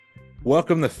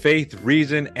Welcome to Faith,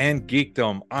 Reason, and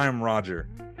Geekdom. I'm Roger.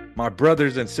 My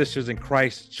brothers and sisters in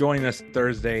Christ, join us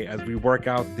Thursday as we work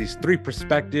out these three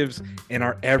perspectives in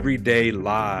our everyday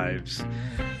lives.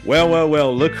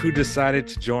 Well, look who decided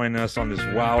to join us on this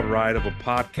wild ride of a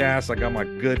podcast. I got my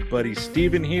good buddy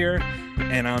Steven here,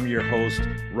 and I'm your host,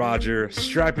 Roger.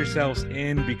 Strap yourselves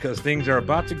in because things are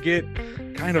about to get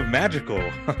kind of magical.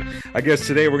 I guess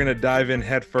today we're going to dive in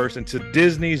headfirst into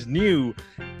Disney's new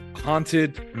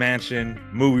Haunted Mansion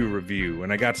movie review.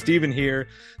 And I got Steven here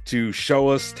to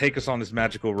take us on this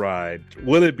magical ride.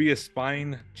 Will it be a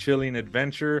spine-chilling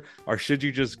adventure, or should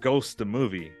you just ghost the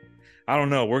movie? I don't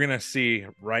know. We're going to see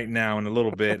right now in a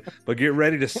little bit, but get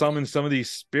ready to summon some of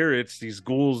these spirits, these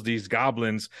ghouls, these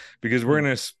goblins, because we're going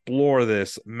to explore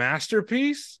this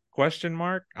masterpiece? Question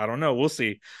mark? I don't know. We'll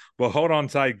see. But hold on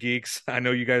tight, geeks. I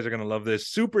know you guys are going to love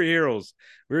this. Superheroes.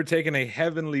 We're taking a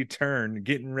heavenly turn,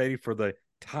 getting ready for the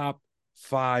top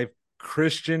 5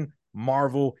 Christian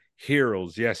Marvel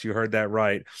heroes. Yes, you heard that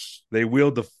right. They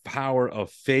wield the power of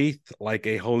faith like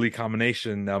a holy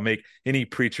combination that'll make any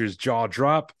preacher's jaw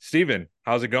drop. Steven,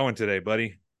 how's it going today,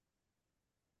 buddy?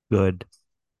 Good.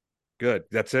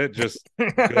 That's it. Just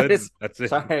good. That's it.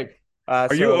 Sorry.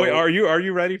 Are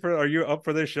you ready are you up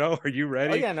for this show? Are you Oh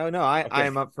ready? yeah, no, I Okay.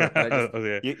 am up for it. But I just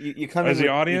Okay. you come As in the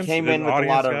with audience, you came as in with a audience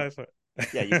lot of guys,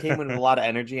 yeah, you came in with a lot of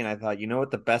energy, and I thought, you know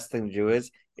what, the best thing to do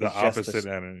is the just opposite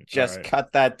end. All just right.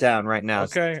 cut that down right now.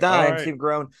 Okay. All I'm right. Steve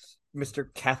Grown,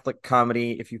 Mr. Catholic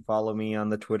Comedy. If you follow me on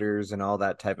the Twitters and all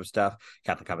that type of stuff,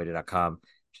 CatholicComedy.com.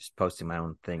 Just posting my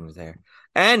own things there.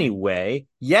 Anyway,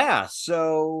 yeah.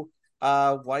 So,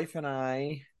 wife and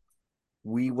I,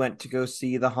 we went to go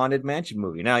see the Haunted Mansion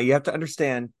movie. Now you have to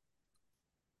understand,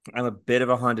 I'm a bit of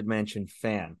a Haunted Mansion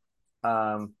fan.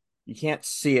 You can't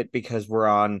see it because we're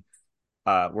on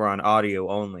audio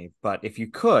only. But if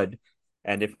you could,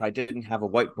 and if I didn't have a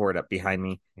whiteboard up behind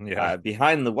me, Yeah.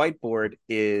 behind the whiteboard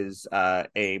is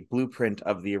a blueprint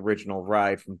of the original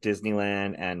ride from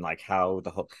Disneyland and like how the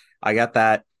whole. I got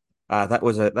that. That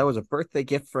was a birthday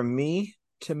gift from me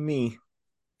to me.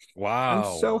 I'm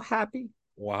so Wow. happy.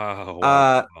 Wow.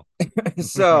 Uh,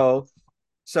 so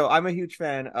so I'm a huge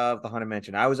fan of the Haunted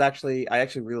Mansion. I actually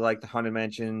really like the Haunted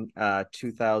Mansion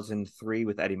 2003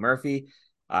 with Eddie Murphy.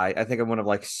 I think I'm one of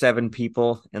like 7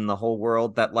 people in the whole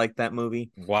world that like that movie.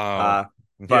 Wow. Uh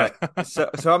Yeah. but so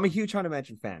I'm a huge Haunted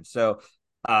Mansion fan.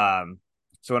 Um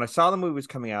so when I saw the movie was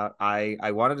coming out,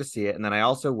 I wanted to see it, and then I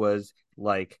also was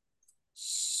like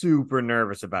super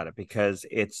nervous about it because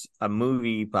it's a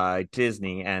movie by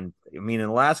Disney, and I mean in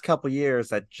the last couple years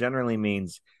that generally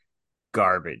means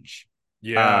garbage.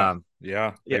 Yeah. Um,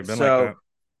 Yeah. yeah, They've been like that.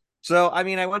 so I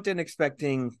mean, I went in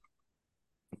expecting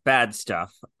bad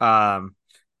stuff,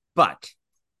 but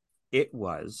it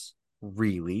was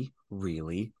really,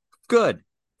 really good.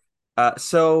 I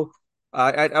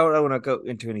don't want to go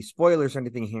into any spoilers or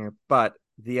anything here, but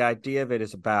the idea of it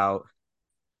is about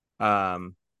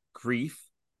um grief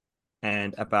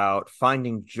and about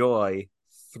finding joy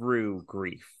through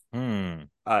grief. Hmm.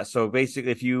 So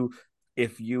basically,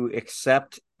 if you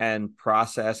accept and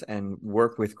process and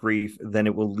work with grief, then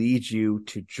it will lead you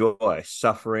to joy.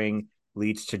 Suffering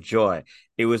leads to joy.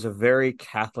 It was a very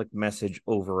Catholic message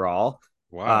overall.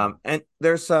 Wow. And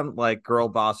there's some like girl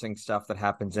bossing stuff that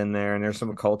happens in there, and there's some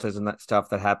occultism that stuff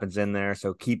that happens in there.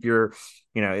 So keep your,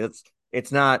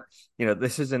 it's not,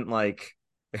 this isn't like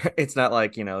it's not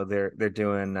like they're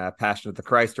doing Passion of the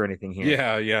Christ or anything here,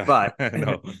 Yeah. Yeah. but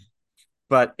No.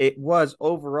 but it was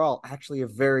overall actually a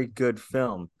very good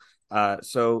film.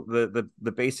 So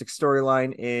the basic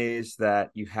storyline is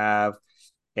that you have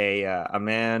a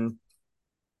man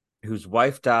whose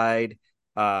wife died,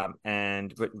 but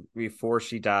before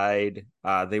she died,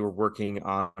 they were working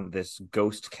on this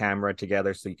ghost camera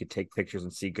together, so you could take pictures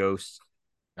and see ghosts.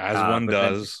 As one But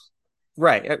then does.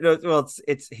 Right. Well,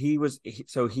 it's he's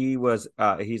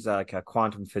like a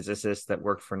quantum physicist that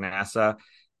worked for NASA,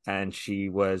 and she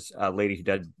was a lady who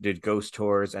did ghost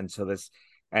tours, and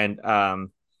and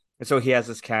um, so he has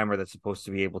this camera that's supposed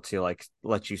to be able to like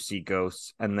let you see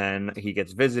ghosts, and then he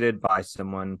gets visited by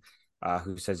someone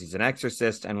who says he's an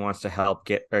exorcist and wants to help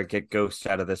get ghosts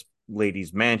out of this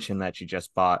lady's mansion that she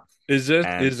just bought,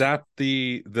 and Is that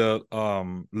the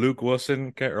Luke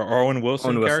Wilson or Owen Wilson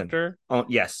Owen Wilson. character? Oh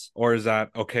yes. Or is that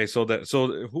okay?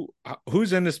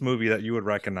 Who's in this movie that you would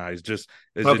recognize? Just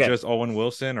is it Okay. just Owen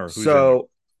Wilson or who's in it? So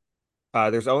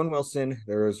there's Owen Wilson.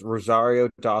 There's Rosario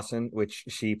Dawson, which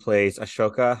she plays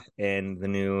Ashoka in the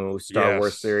new Star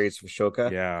Wars Yes. series of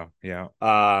Ashoka. Yeah, yeah.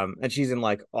 And she's in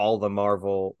like all the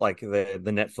Marvel, like the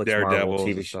Netflix Marvel Daredevils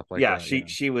and TV. stuff like Yeah, that. Yeah.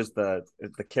 she was the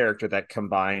character that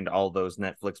combined all those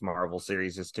Netflix Marvel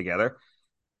series together.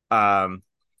 Um,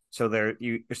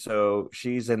 so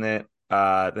she's in it.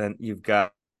 Then you've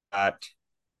got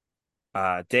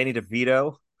Danny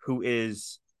DeVito, who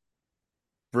is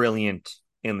brilliant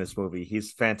in this movie.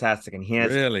 He's fantastic, and he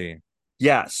has Really?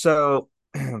 yeah. So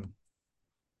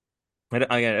I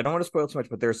don't want to spoil too much,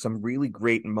 but there's some really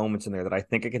great moments in there that I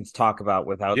think I can talk about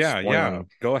without Yeah, yeah. spoiling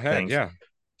Go ahead. things. Yeah.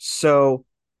 So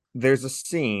there's a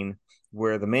scene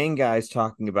where the main guy's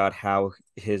talking about how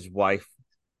his wife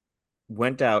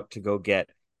went out to go get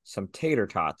some tater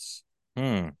tots.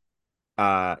 Hmm.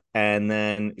 And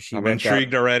then she I'm went out.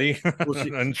 intrigued already. Well,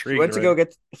 she Intrigued went to go already.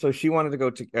 get. So she wanted to go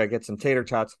to get some tater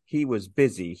tots. He was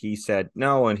busy. He said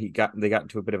no, and they got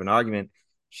into a bit of an argument.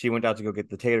 She went out to go get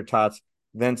the tater tots,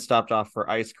 then stopped off for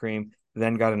ice cream,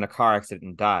 then got in a car accident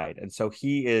and died. And so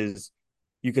he is.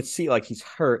 You could see like he's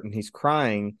hurt and he's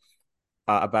crying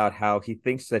about how he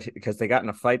thinks that because they got in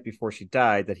a fight before she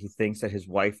died, that he thinks that his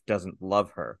wife doesn't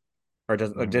love her, or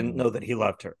didn't Mhm. know that he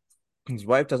loved her. His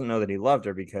wife doesn't know that he loved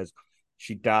her because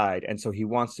she died, and so he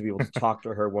wants to be able to talk to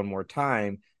her one more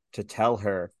time to tell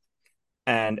her.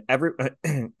 And everyone,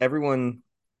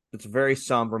 it's a very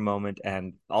somber moment,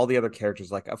 and all the other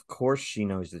characters like, of course she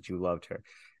knows that you loved her.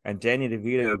 And Danny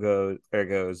DeVito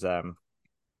goes, it's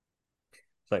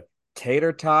like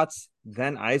tater tots,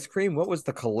 then ice cream. What was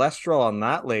the cholesterol on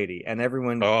that lady? And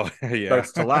everyone Oh, yeah.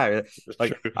 starts to laugh. It's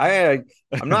Like true.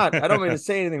 I'm not. I don't mean to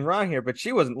say anything wrong here, but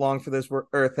she wasn't long for this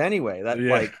earth anyway. That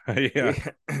Yeah, like,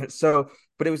 yeah. so.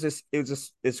 But it was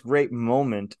this great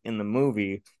moment in the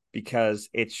movie because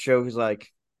it shows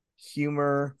like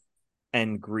humor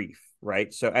and grief,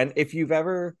 right? So, and if you've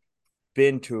ever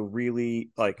been to a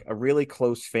really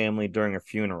close family during a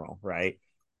funeral, right?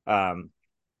 Um,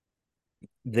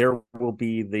 there will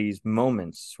be these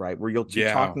moments, right, where you'll be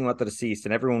Yeah, talking about the deceased,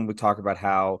 and everyone would talk about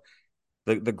how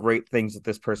the great things that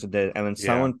this person did, and then yeah.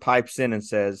 someone pipes in and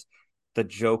says the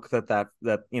joke that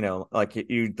like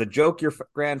the joke your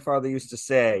grandfather used to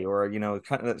say, or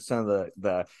kind of some of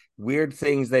the weird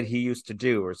things that he used to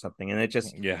do or something, and it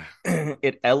just Yeah,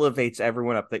 it elevates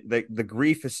everyone up. The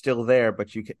grief is still there, but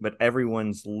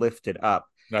everyone's lifted up,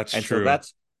 that's and so true.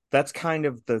 that's kind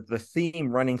of the theme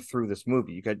running through this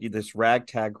movie. You got this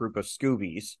ragtag group of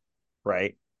Scoobies,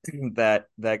 right? that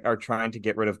are trying to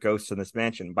get rid of ghosts in this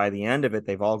mansion. By the end of it,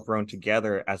 they've all grown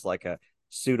together as like a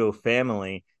pseudo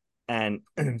family, and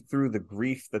through the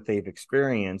grief that they've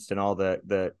experienced and all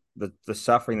the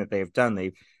suffering that they've done,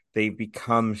 they've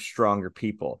become stronger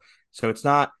people. So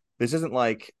this isn't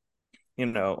like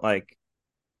like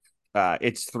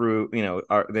it's through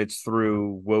it's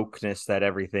through wokeness that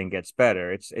everything gets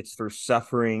better. It's through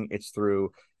suffering. It's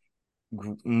through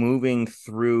moving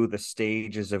through the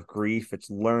stages of grief. It's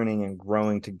learning and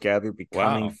growing together,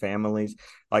 becoming Wow. families.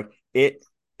 Like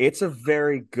it's a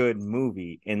very good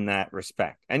movie in that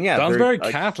respect. And yeah, Sounds they're very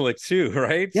like, Catholic too,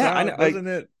 right? yeah, I know, Sound doesn't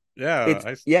it? Yeah,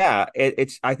 it's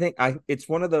it's I think it's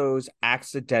one of those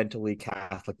accidentally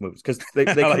Catholic movies because they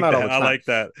I come like out all that. the I time. like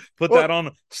that. Put that Well,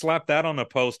 on, slap that on a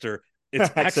poster. It's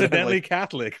accidentally. accidentally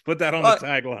Catholic. Put that on the Well,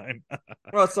 tagline.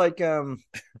 well, it's like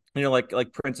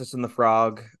like Princess and the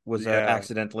Frog was a Yeah,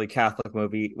 accidentally Catholic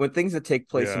movie. When things that take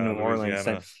place in yeah, New Orleans,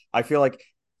 and Louisiana. I feel like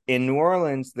in New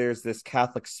Orleans there's this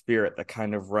Catholic spirit that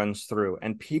kind of runs through,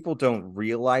 and people don't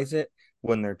realize it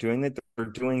when they're doing it. They're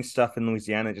doing stuff in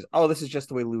Louisiana, just this is just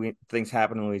the way things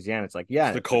happen in Louisiana. It's like It's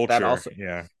yeah, the but that culture. also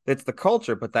Yeah, it's the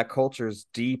culture, but that culture is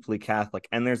deeply Catholic,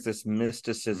 and there's this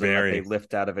mysticism that they very.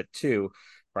 lift out of it too,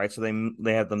 right? So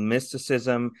they have the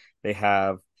mysticism, they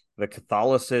have the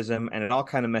Catholicism, and it all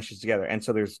kind of meshes together. And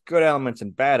so there's good elements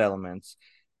and bad elements,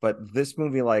 but this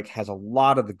movie like has a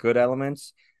lot of the good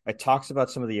elements. It talks about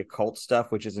some of the occult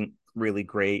stuff, which isn't really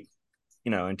great,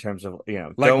 in terms of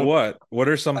Like don't. what? What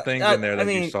are some things in there I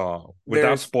that you mean, saw? Without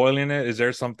there's. spoiling it, is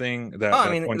there something Oh, that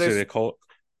I mean, points to the there's. occult?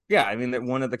 Yeah, I mean that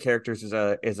one of the characters is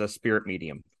a spirit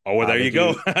medium. Oh, well, there They you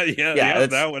go. do. Yeah, Yeah, yep.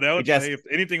 that's That it. would Just say if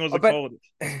anything was but occult,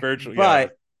 spiritual. Yeah.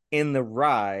 but in the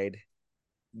ride,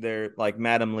 they're like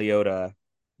Madame Leota,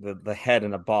 the head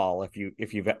in a ball. If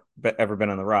you've ever been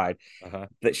on the ride, Uh-huh.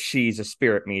 that she's a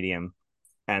spirit medium,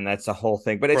 and that's a whole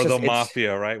thing. But For the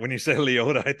mafia, right? When you say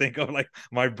Leota, I think of like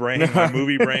my no,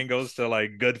 movie brain goes to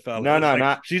like Goodfellas. no, It's no, like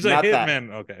not she's a not that.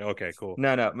 hitman. Okay, okay, cool.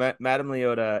 No, Madame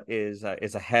Leota is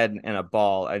a head and a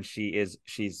ball, and she's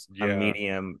a Yeah,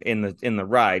 medium in the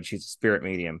ride. She's a spirit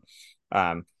medium.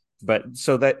 Um, but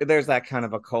so that there's that kind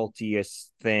of occultiest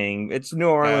thing. It's New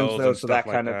Orleans spells though, and so stuff that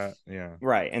like kind of that. Yeah.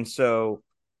 right. And so,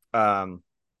 um,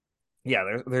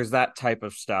 yeah, there's that type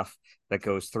of stuff that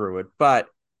goes through it. But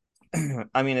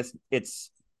I mean, it's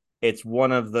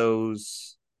one of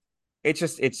those. It's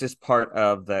just part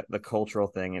of the cultural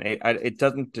thing, and it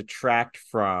doesn't detract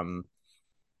from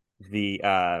the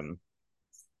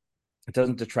it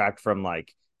doesn't detract from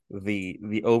like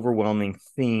the overwhelming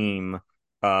theme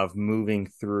of moving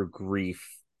through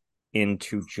grief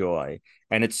into joy.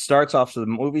 And it starts off, so the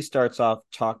movie starts off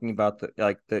talking about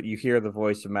the you hear the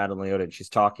voice of Madeleine Leota, and she's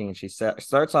talking, and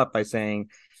starts off by saying,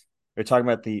 they're talking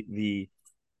about the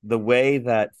way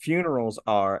that funerals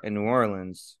are in New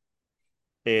Orleans.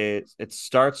 It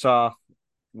starts off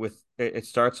with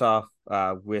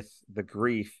the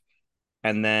grief,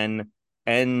 and then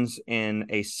ends in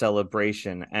a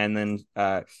celebration, and then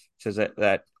says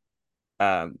that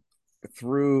um,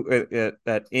 through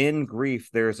that in grief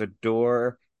there's a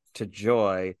door to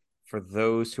joy for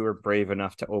those who are brave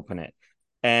enough to open it.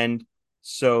 And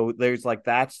so there's like,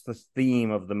 that's the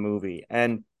theme of the movie.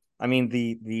 And I mean,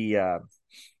 the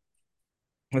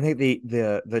I think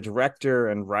the director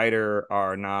and writer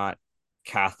are not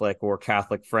Catholic or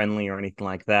Catholic friendly or anything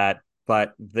like that,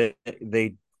 but the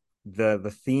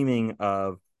theming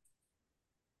of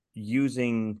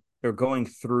using or going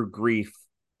through grief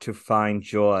to find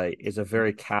joy is a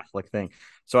very Catholic thing.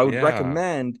 So I would Yeah.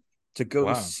 recommend to go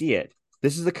Wow. see it.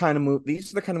 This is the kind of movie.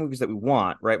 These are the kind of movies that we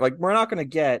want, right? Like, we're not going to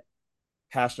get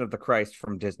Passion of the Christ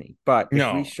from Disney, but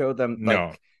if we No. show them No.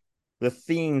 like the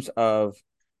themes of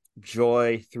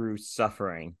joy through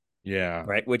suffering, Yeah.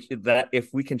 right? Which, that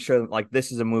if we can show them like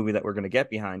this is a movie that we're going to get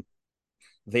behind,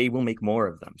 they will make more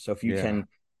of them. So if you Yeah. can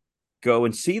go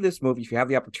and see this movie, if you have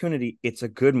the opportunity, it's a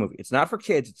good movie. It's not for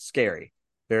kids, it's scary.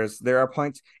 There are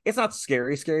points, it's not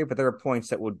scary, but there are points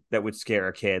that would scare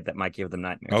a kid, that might give them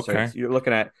nightmares. So Okay. you're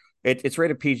looking at it's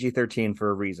rated PG-13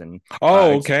 for a reason.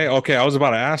 Oh, It's okay. Okay. I was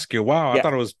about to ask you. Wow, I Yeah,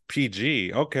 thought it was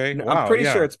PG. Okay. no, I'm Wow. pretty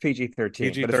sure Yeah. it's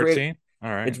PG-13, but PG-13. All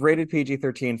right. it's rated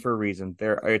PG-13 for a reason.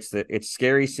 It's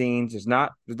scary scenes. There's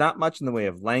not much in the way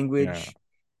of Yeah. language.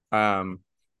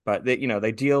 But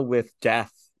they deal with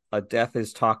death. Death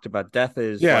is talked about. Death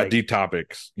is Yeah. like, Deep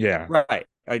topics. Yeah. right.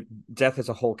 Death is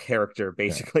a whole character, Yeah.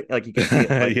 basically. Like, you can see it,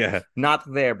 like, Yeah. not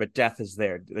there, but death is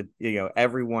there.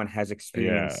 Everyone has Yeah.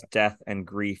 experienced death and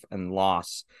grief and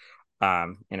loss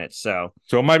in it. So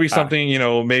So it might be uh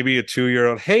something, maybe a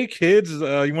 2-year-old. Hey kids, you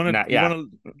want to not you yeah.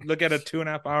 want to look at a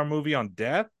 2.5 hour movie on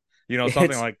death?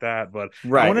 Something It's like that. But I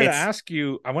right. wanted to ask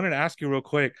you, real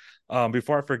quick,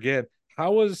 before I forget,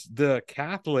 how was the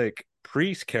Catholic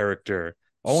priest character,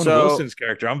 Owen So Wilson's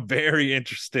character? I'm very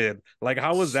interested. Like,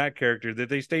 how was that character? Did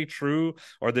they stay true,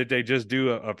 or did they just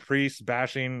do a priest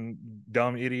bashing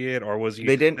dumb idiot, or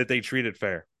they didn't did they treat it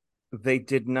fair? they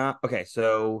did not. Okay,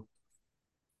 so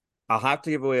I'll have to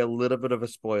give away a little bit of a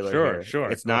spoiler Sure, here.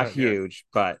 sure. It's Go not ahead. Yeah. huge,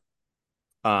 but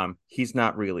he's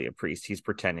not really a priest. He's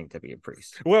pretending to be a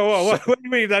priest. Well, So what do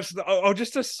you mean? That's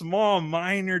just a small,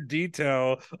 minor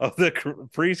detail of the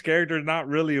priest character is not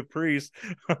really a priest.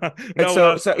 and No, so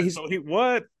that's so he's so he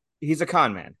what? he's a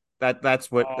con man.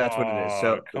 That's what it is.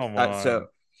 Oh, come So on!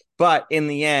 but in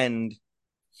the end,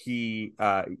 he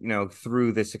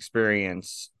through this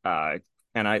experience, and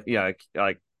I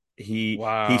like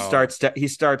Wow. he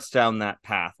starts down that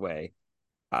pathway.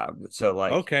 So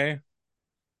like, Okay.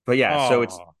 but yeah, so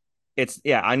Oh, it's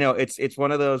yeah, I know it's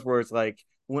one of those where it's like,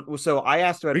 so I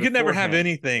asked about we it could never have beforehand.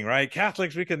 anything, right?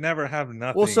 Catholics, we could never have Well,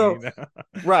 nothing. so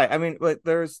right, I mean, but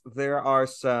there's a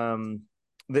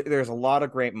lot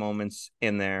of great moments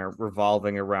in there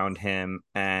revolving around him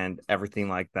and everything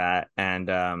like that.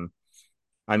 And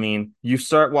I mean, you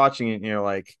start watching it and you're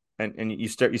like, and you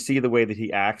see the way that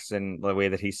he acts and the way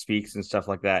that he speaks and stuff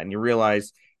like that, and you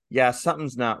realize, yeah,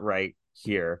 something's not right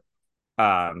here.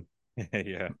 Um,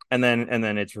 Yeah, and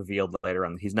then it's revealed later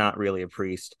on that he's not really a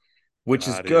priest, which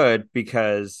is got it. good,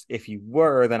 because if you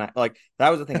were, then I like, that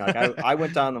was the thing. Like, I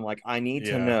went down and I'm like, Yeah, I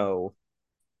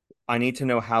need to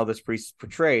know how this priest is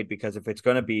portrayed, because if it's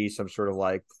going to be some sort of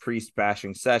like priest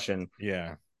bashing session,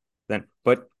 yeah. then,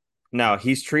 but no,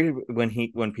 he's treated,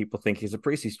 when people think he's a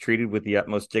priest, he's treated with the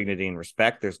utmost dignity and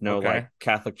respect. There's no like Okay.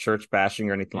 Catholic Church bashing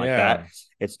or anything like that. Yeah.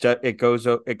 It's just, it goes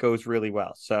really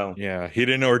well. So Yeah, he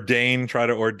didn't try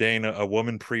to ordain a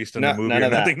woman priest in the no, movie none or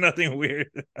of that. nothing weird.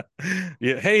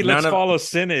 Yeah, hey, let's None of follow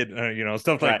synod,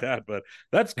 stuff like Right. that. But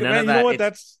that's good, None man. of You know that.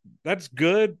 what? It's That's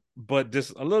good, but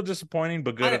just a little disappointing,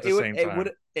 but good I at don't, the same it time.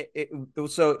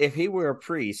 would so if he were a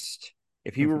priest,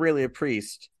 if he were really a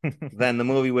priest, then the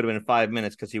movie would have been 5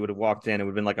 minutes, because he would have walked in. It would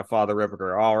have been like a Father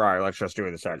Ripper. All right, let's just do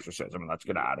this exorcism. Let's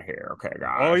get out of here. Okay,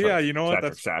 Oh guys, yeah, you know what?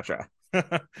 etc.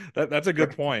 etc. That's a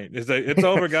good point. Is that it's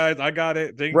over, guys? I got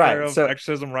it taken care Right. of. So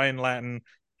Exorcism right in Latin.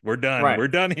 We're done. right. We're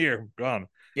done here. Gone.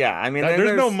 Yeah. I mean, then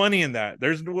There's no there's money in that.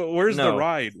 Where's the no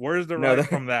ride? Where's the no ride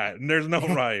from that? And there's no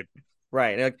ride.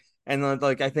 right. Like,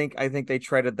 I think they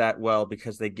treaded that well,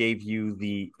 because they gave you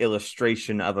the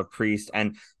illustration of a priest,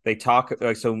 and they talk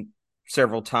like,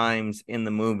 several times in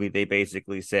the movie they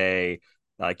basically say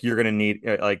like you're gonna need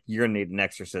an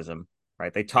exorcism,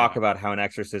 right? They talk Yeah. about how an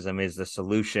exorcism is the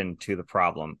solution to the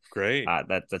problem Great.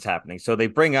 that's happening. So they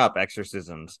bring up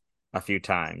exorcisms a few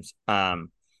times. So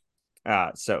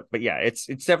but yeah, it's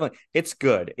definitely it's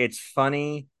good. It's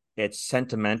funny. It's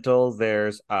sentimental.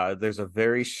 There's a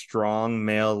very strong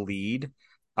male lead.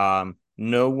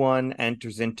 No one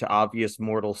enters into obvious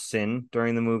mortal sin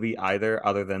during the movie either,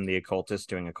 other than the occultist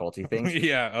doing occulty things.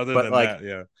 Yeah. Other But than that,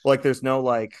 yeah. there's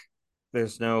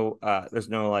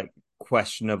no like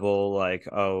questionable like,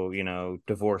 oh,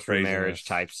 divorce remarriage Craziness.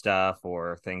 type stuff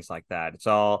or things like that. It's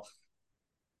all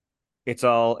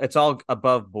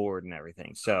above board and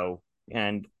everything. So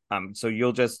you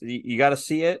got to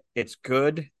see it. It's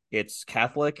good. It's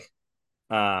Catholic,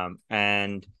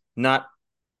 and not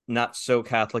so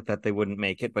Catholic that they wouldn't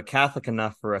make it, but Catholic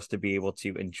enough for us to be able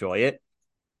to enjoy it,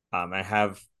 and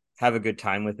have a good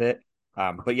time with it.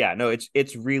 But yeah, no,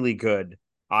 it's really good.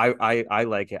 I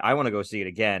like it. I want to go see it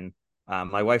again.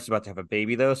 My wife's about to have a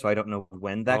baby though, so I don't know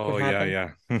when that could Oh yeah,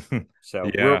 happen. yeah. So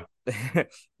we're Yeah.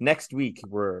 next week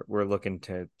we're looking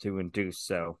to induce.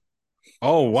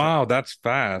 Oh So wow, that's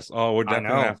fast. Oh, we're I definitely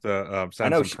gonna know, have to I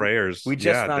send know. some prayers. We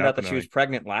just Yeah, found out that she was definitely.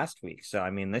 pregnant last week, so I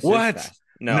mean, this is What? fast.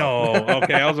 No. No.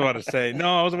 Okay, I was about to say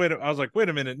no. I was like, wait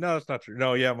a minute. No, that's not true.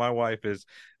 No, yeah, my wife is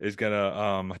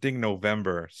gonna I think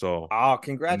November. So Oh, November.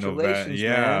 congratulations,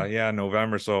 Yeah, man! yeah,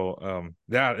 November. So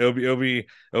yeah, it'll be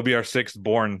our sixth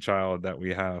born child that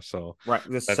we have. So Right,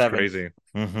 the that's seventh, crazy.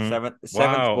 seventh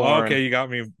Wow. born. Okay, you got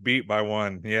me beat by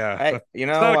one. Yeah. Hey, you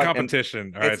It's know not a what? And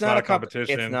competition. All right, it's not a it's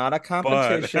competition, not a but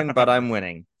competition, but I'm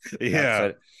winning. yeah.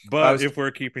 So I But was if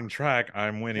we're keeping track,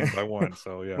 I'm winning by one.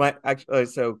 So yeah. my actually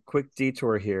so quick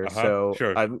detour here. Uh-huh. So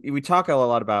Sure. we talk a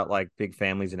lot about like big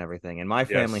families and everything, and my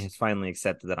family Yes. has finally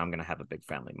accepted that I'm going to have a big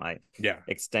family. My Yeah.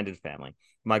 extended family.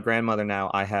 My grandmother now,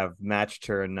 I have matched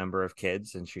her a number of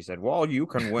kids, and she said, "Well, you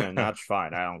can win. That's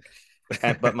fine. I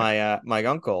don't." But my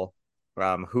uncle,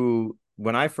 who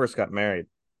when I first got married,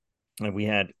 and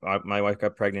my wife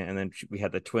got pregnant, and then we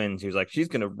had the twins. He was like, "She's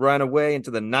gonna run away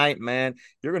into the night, man.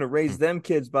 You're gonna raise them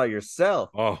kids by yourself."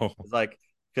 Oh. It's like,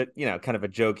 kind of a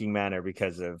joking manner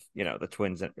because of the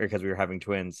twins, because we were having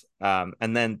twins.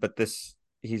 And then but this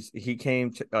he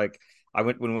came to like I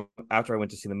went when after I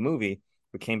went to see the movie,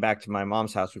 we came back to my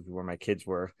mom's house where my kids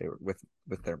were. They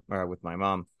were with my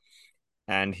mom,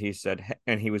 and he said,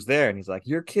 and he was there, and he's like,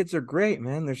 "Your kids are great,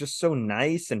 man. They're just so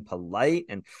nice and polite,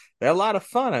 and they're a lot of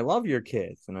fun. I love your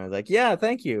kids." And I was like, "Yeah,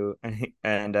 thank you."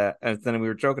 And then we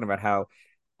were joking about how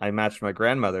I matched my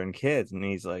grandmother and kids, and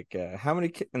he's like, "How many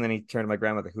kids?" And then he turned to my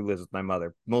grandmother, who lives with my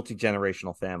mother,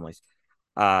 multi-generational families.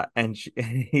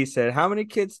 He said, "How many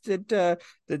kids did Dad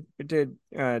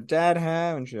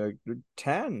have?" And she's like,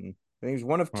 "10." I think he's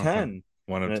one of Uh-huh. 10,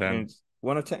 One of and 10. it's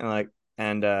one of 10.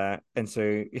 And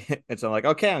so I'm like,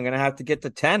 okay, I'm gonna have to get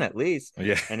to 10 at least.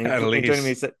 Yeah, And at he turned to me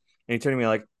least. said, and he turned to me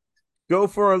like, go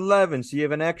for 11, so you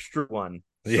have an extra one.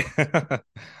 So Yeah.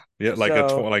 Yeah,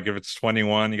 so like if it's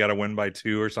 21, you got to win by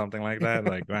two or something like that.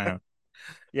 Like, man.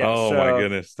 yeah, Oh my so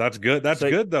goodness. That's good. That's so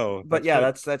good though. but That's yeah,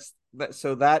 good.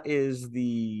 so that is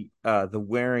the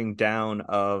wearing down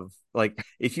of, like,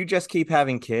 if you just keep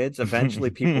having kids, eventually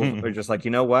people are just like,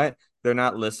 you know what, they're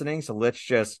not listening, so let's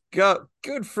just go.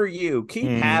 Good for you,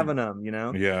 keep having them.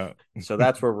 Yeah. So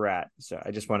that's where we're at. So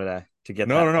I just wanted to get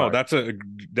No, no, that no. part. That's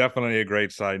definitely a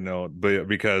great side note, but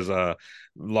because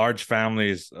large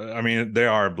families, I mean, they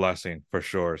are a blessing for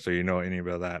sure. So you know any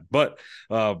about that. But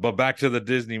back to the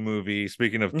Disney movie,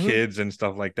 speaking of Hmm. kids and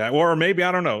stuff like that, or maybe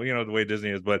I don't know, the way Disney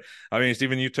is, but I mean,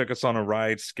 Stephen, you took us on a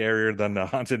ride scarier than the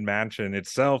Haunted Mansion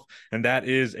itself, and that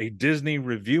is a Disney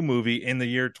review movie in the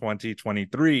year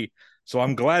 2023. So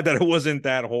I'm glad that it wasn't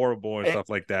that horrible and stuff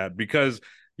like that, because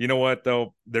you know what,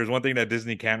 though? There's one thing that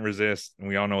Disney can't resist, and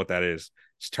we all know what that is.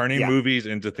 It's turning Yeah. movies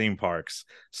into theme parks.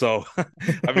 So,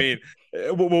 I mean,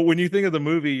 when you think of the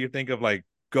movie, you think of like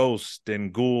ghosts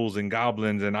and ghouls and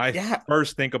goblins. And I Yeah.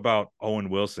 first think about Owen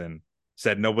Wilson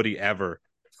said nobody ever.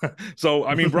 So,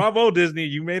 I mean, bravo, Disney.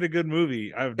 You made a good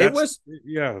movie. It was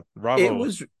Yeah, it bravo.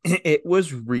 was it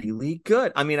was really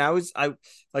good. I mean, I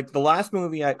like the last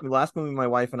movie my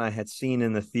wife and I had seen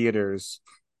in the theaters.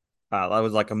 That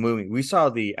was like a movie. We saw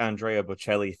the Andrea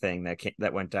Bocelli thing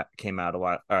came out a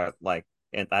while, like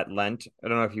at Lent. I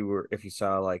don't know if you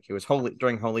saw, like, it was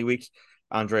during Holy Week.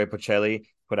 Andrea Bocelli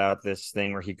put out this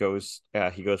thing where he goes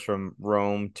from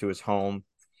Rome to his home,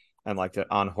 and like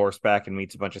on horseback, and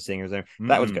meets a bunch of singers there.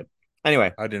 That was Mm-mm, good.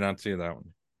 Anyway, I did not see that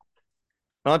one.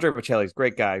 Andrea Bocelli's a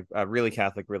great guy, really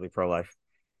Catholic, really pro life.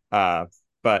 Uh,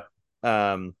 but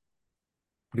um,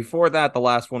 Before that, the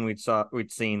last one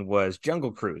we'd seen was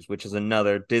Jungle Cruise, which is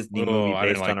another Disney Oh, movie I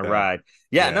didn't based on like a that. ride.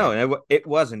 Yeah, no, Yeah, it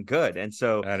wasn't good, and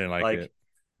so I didn't like like, it.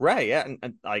 right, yeah,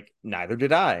 and like neither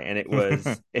did I, and it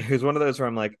was one of those where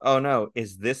I'm like, oh no,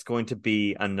 is this going to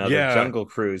be another Yeah, Jungle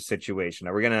Cruise situation?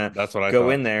 Are we gonna that's what I go thought.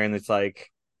 in there and it's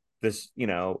like this,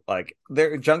 like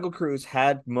their Jungle Cruise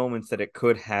had moments that it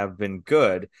could have been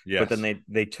good, but then Yes.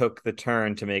 they took the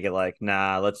turn to make it like,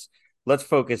 nah, let's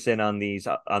focus in on these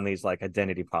like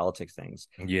identity politics things.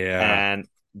 Yeah. And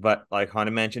but like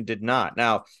Haunted Mansion did not.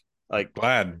 Now, like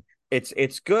Glad.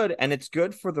 it's good, and it's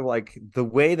good for the like the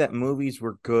way that movies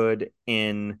were good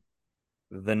in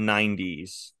the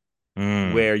 90s,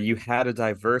 Mm. where you had a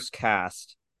diverse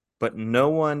cast, but no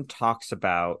one talks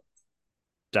about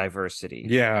diversity.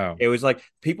 Yeah. It was like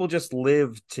people just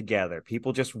live together.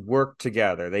 People just work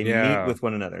together. They meet Yeah. with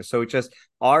one another. So it just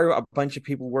are a bunch of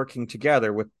people working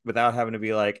together without having to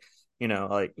be like,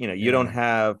 Yeah. you don't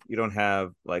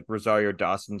have like Rosario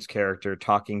Dawson's character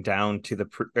talking down to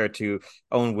to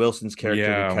Owen Wilson's character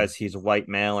Yeah. because he's a white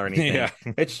male or Yeah.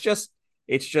 anything. It's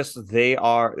just they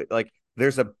are like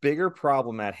there's a bigger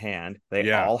problem at hand. They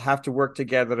Yeah. all have to work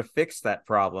together to fix that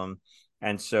problem.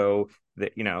 And so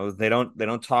that they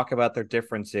don't talk about their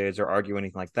differences or argue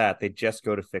anything like that. They just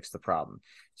go to fix the problem.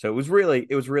 So it was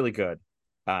really good.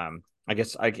 I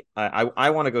guess I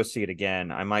want to go see it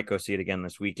again. I might go see it again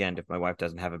this weekend if my wife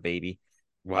doesn't have a baby.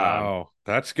 um Wow,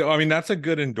 that's good. I mean, that's a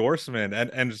good endorsement,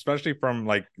 and especially from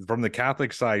from the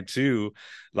Catholic side too.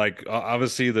 Like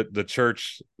obviously, the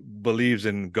church believes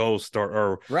in ghosts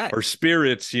right, or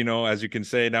spirits, as you can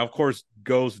say. Now, of course,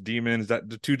 ghosts, demons, that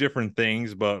the two different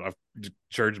things, but the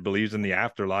church believes in the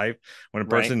afterlife. When a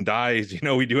right. person dies,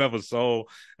 we do have a soul,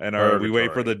 and we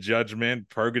wait for the Purgatory. judgment,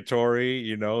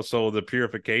 purgatory. So the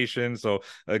purification. So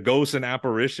ghosts and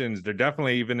apparitions, they're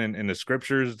definitely even in the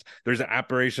scriptures. There's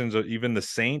apparitions of even the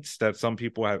saints that some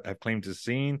people have claimed to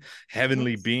seen, Mhm.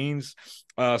 heavenly beings.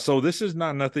 So this is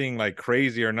not nothing like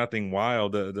crazy or nothing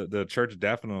wild. The church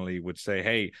definitely would say,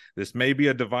 hey, this may be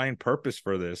a divine purpose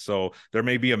for this. So there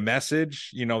may be a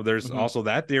message. There's Mhm. also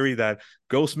that theory that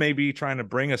ghosts may be trying to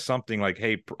bring us something like,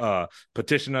 hey,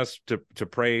 petition us to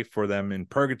pray for them in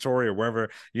purgatory or wherever,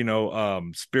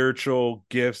 spiritual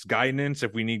gifts, guidance.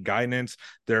 If we need guidance,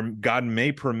 God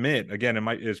may permit. Again,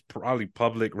 it's probably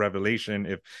public revelation.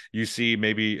 If you see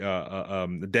maybe a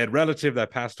dead relative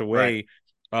that passed Right. away,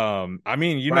 I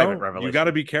mean, Private you got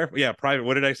to revelation. be careful. Yeah, private.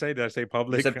 What did I say? Did I say You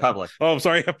public? said public. Oh, I'm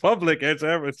sorry. Public. It's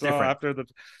It's different. after the.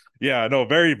 Yeah, no,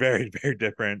 very, very, very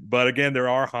different. But again, there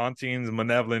are hauntings,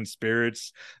 malevolent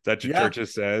spirits that your Yeah.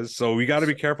 churches says. So we got to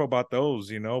be careful about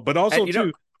those. But And also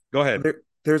too, go ahead.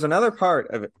 there's another part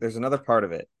of it. There's another part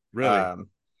of it. Really. Um,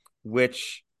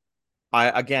 which I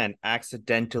again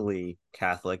accidentally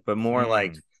Catholic, but more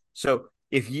like, Mm, so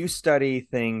if you study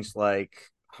things like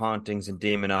hauntings and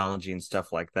demonology and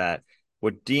stuff like that,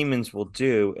 what demons will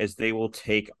do is they will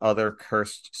take other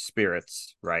cursed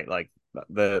spirits, right? Like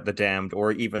the damned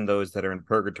or even those that are in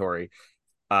purgatory,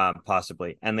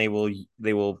 possibly, and they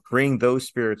will bring those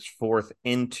spirits forth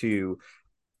into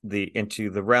the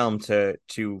realm to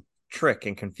trick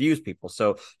and confuse people.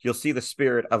 So you'll see the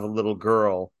spirit of a little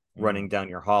girl mm. running down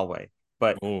your hallway,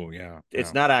 but Oh, yeah, it's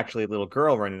yeah. not actually a little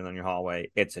girl running down your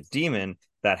hallway. It's a demon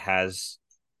that has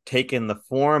taken the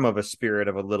form of a spirit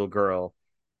of a little girl,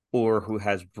 or who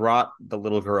has brought the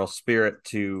little girl spirit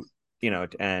to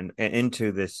and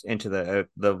into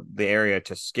the area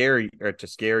to scare you or to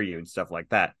scare you and stuff like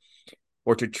that,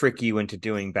 or to trick you into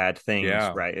doing bad things,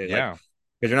 Yeah, right? Like, yeah.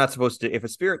 because you're not supposed to, if a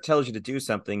spirit tells you to do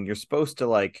something, you're supposed to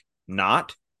like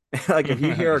not. Like if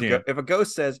you hear Yeah. if a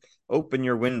ghost says open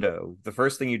your window, the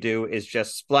first thing you do is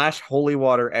just splash holy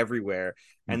water everywhere,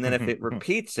 and then if it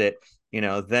repeats it,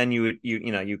 then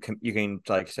you can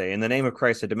like say, in the name of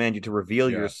Christ I demand you to reveal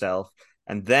Yes. yourself,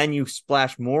 and then you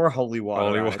splash more holy water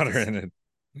Holy on it water in it.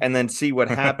 and then see what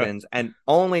happens. And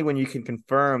only when you can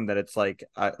confirm that it's like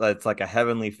a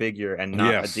heavenly figure and not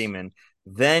a Yes. demon,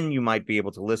 then you might be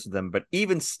able to listen to them. But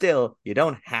even still, you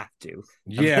don't have to.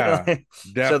 Yeah,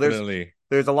 So definitely.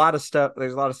 there's a lot of stuff.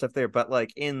 There's a lot of stuff there. But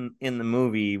like in the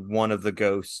movie, one of the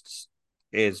ghosts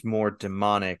is more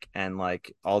demonic, and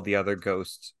like all the other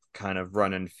ghosts kind of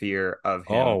run in fear of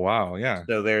Oh, him. wow. Yeah.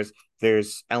 So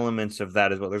there's elements of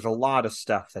that as well. There's a lot of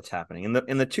stuff that's happening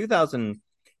in the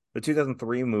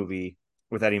 2003 movie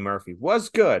with Eddie Murphy was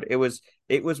good. It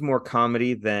was more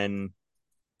comedy than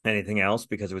anything else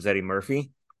because it was Eddie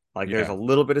Murphy. Like there's a Yeah.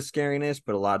 little bit of scariness,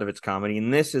 but a lot of it's comedy.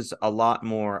 And this is a lot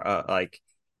more like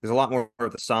there's a lot more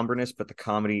of the somberness, but the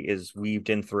comedy is weaved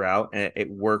in throughout, and it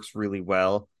works really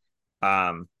well.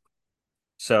 Um,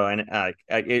 so and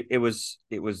it was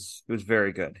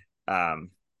very good.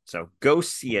 So go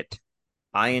see it.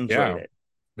 I enjoyed Yeah, it,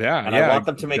 yeah, and I yeah, want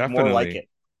them to make more like definitely. it.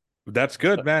 That's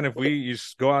good, man. If we you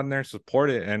just go out there and support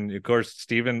it, and of course,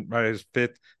 Steven, by his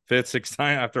sixth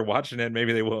time after watching it,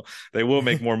 maybe they will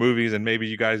make more movies, and maybe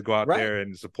you guys go out Right. there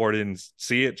and support it and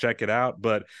see it, check it out.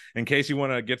 But in case you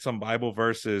want to get some Bible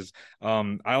verses,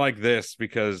 I like this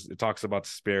because it talks about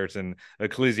spirits in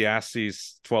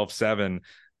Ecclesiastes 12:7.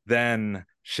 Then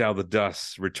shall the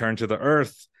dust return to the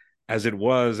earth as it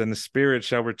was, and the spirit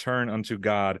shall return unto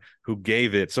God who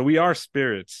gave it. So we are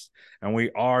spirits, and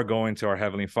we are going to our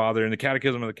Heavenly Father. In the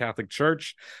Catechism of the Catholic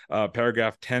Church,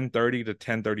 paragraph 1030 to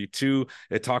 1032,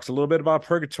 it talks a little bit about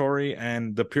purgatory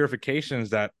and the purifications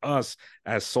that us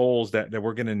as souls that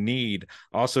we're going to need.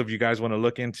 Also, if you guys want to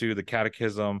look into the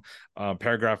Catechism,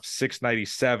 paragraph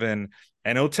 697,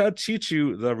 and it'll teach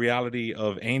you the reality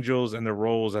of angels and their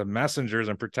roles as messengers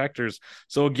and protectors.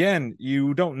 So again,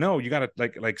 you don't know. You got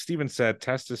to, like Stephen said,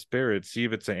 test the spirit, see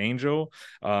if it's an angel.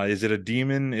 Is it a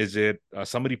demon? Is it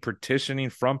somebody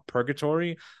petitioning from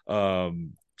purgatory,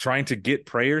 trying to get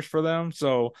prayers for them?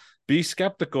 So be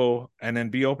skeptical and then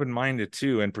be open-minded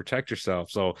too, and protect yourself.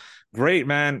 So great,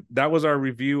 man. That was our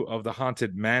review of the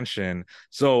Haunted Mansion.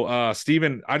 So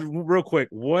Stephen, real quick,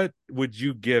 what would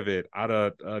you give it out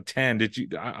of 10?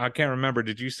 I can't remember,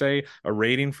 did you say a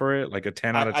rating for it, like a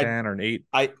 10 out of I 10 or an 8?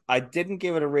 I didn't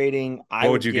give it a rating.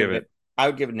 What would you give it? I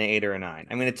would give it an 8 or a 9.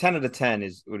 I mean, a 10 out of 10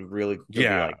 would be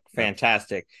Yeah, like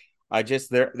fantastic. I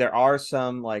just there are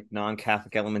some like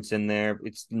non-Catholic elements in there.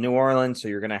 It's New Orleans, so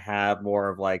you're gonna have more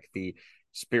of like the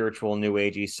spiritual, new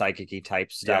agey, psychic type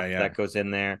yeah, stuff yeah. that goes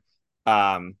in there.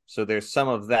 So there's some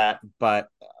of that, but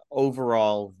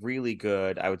overall, really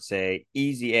good. I would say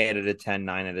easy 8 out of 10,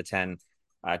 9 out of 10.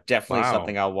 Definitely Wow.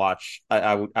 something I'll watch.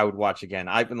 I would watch again.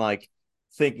 I've been like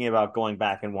thinking about going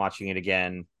back and watching it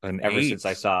again An ever since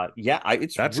I 8. saw it. Yeah,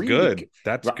 it's That's really good. good.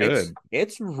 That's It's good.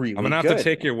 it's I'm really gonna have to good.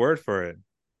 take your word for it.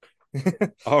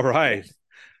 All right. Yes.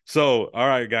 So, all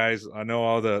right, guys. I know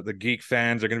all the geek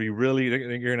fans are gonna be really,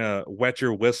 you're gonna wet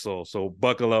your whistle. So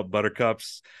buckle up,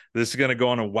 buttercups. This is gonna go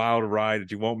on a wild ride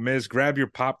that you won't miss. Grab your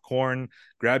popcorn,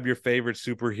 grab your favorite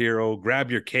superhero,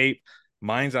 grab your cape.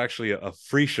 Mine's actually a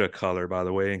fuchsia color, by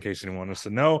the way, in case anyone wants to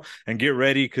know. And get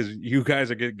ready because you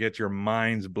guys are gonna get your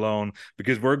minds blown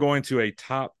because we're going to a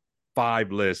top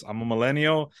five list. I'm a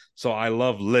millennial, so I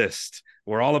love lists.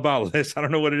 We're all about lists. I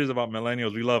don't know what it is about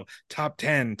millennials. We love top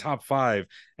 10, top five.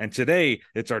 And today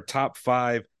it's our top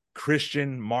five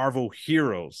Christian Marvel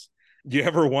heroes. You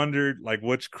ever wondered like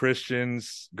which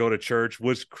Christians go to church,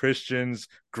 which Christians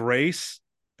grace?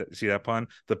 See that pun?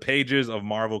 The pages of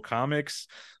Marvel Comics?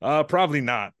 Probably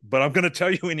not, but I'm going to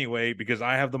tell you anyway because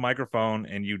I have the microphone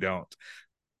and you don't.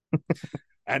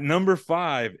 At number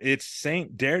five, it's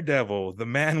Saint Daredevil, the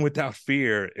man without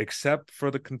fear, except for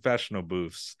the confessional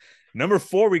booths. Number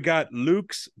four, we got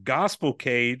Luke's gospel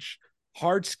cage,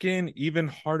 hard skin, even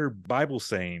harder Bible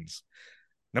sayings.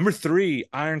 Number three,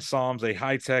 Iron Psalms, a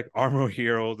high tech armor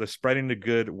hero that's spreading the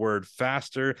good word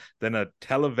faster than a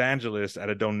televangelist at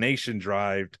a donation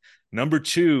drive. Number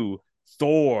two,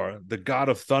 Thor, the god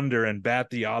of thunder and bad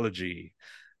theology.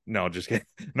 No, just kidding.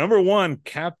 Number one,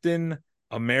 Captain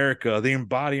America, the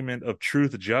embodiment of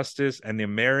truth, justice, and the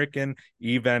American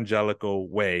evangelical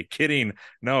way. Kidding.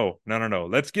 No, no, no, no.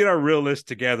 Let's get our real list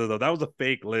together, though. That was a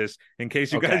fake list. In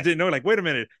case you guys Okay. didn't know, like, wait a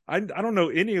minute. I don't know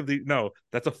any of these. No,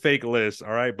 that's a fake list.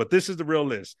 All right. But this is the real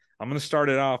list. I'm going to start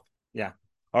it off. Yeah.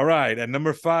 All right. At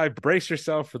number five, brace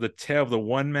yourself for the tale of the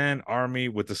one man army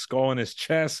with the skull in his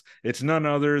chest. It's none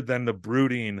other than the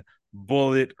brooding,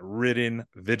 bullet ridden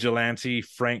vigilante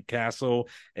Frank Castle,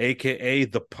 aka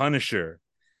the Punisher.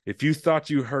 If you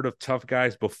thought you heard of tough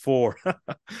guys before,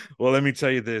 well, let me tell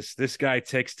you this guy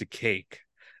takes the cake.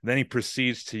 Then he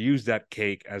proceeds to use that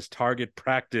cake as target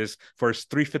practice for his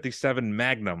 357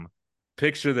 Magnum.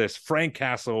 Picture this: Frank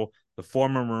Castle, the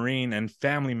former Marine and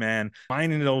family man,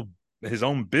 minding his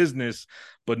own business.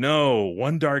 But no,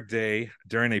 one dark day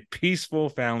during a peaceful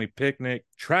family picnic,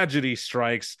 tragedy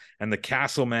strikes, and the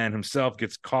castle man himself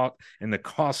gets caught in the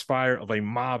crossfire of a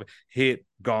mob hit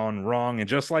gone wrong. And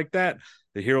just like that,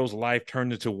 the hero's life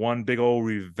turned into one big old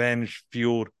revenge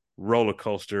fueled roller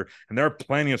coaster. And there are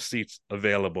plenty of seats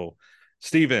available.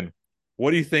 Steven,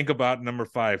 what do you think about number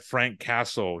five, Frank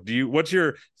Castle? What's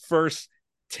your first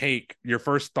take, your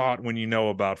first thought when you know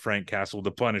about Frank Castle,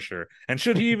 the Punisher? And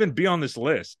should he even be on this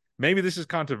list? Maybe this is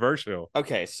controversial.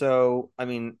 Okay. So I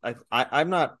mean, I'm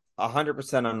not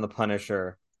 100% on the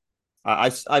Punisher.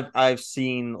 I've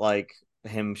seen like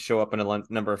him show up in a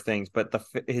number of things, but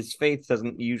his faith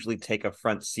doesn't usually take a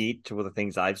front seat to the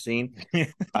things I've seen.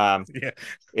 Um, Yeah,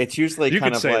 it's usually you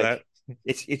kind could of say like that.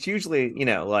 it's usually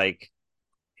like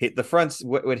the front's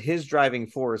what his driving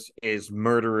force is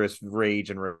murderous rage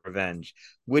and revenge,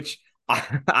 which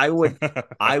I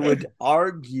would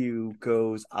argue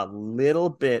goes a little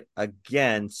bit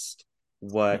against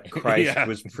what Christ Yeah.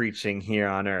 was preaching here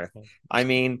on earth. I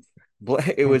mean,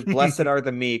 it was blessed are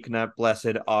the meek, not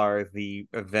blessed are the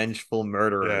vengeful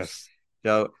murderers. Yes.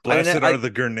 So I mean, Blessed are the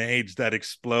grenades that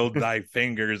explode thy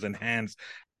fingers and hands.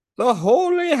 the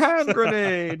holy hand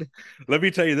grenade. Let me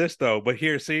tell you this though. But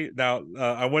here, see now,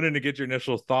 I wanted to get your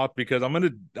initial thought because I'm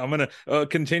gonna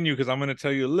continue because I'm gonna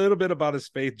tell you a little bit about his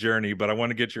faith journey. But I want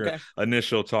to get your Okay.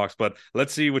 initial talks. But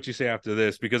let's see what you say after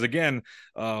this because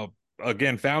uh,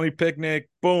 again, family picnic,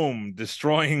 boom,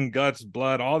 destroying guts,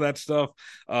 blood, all that stuff,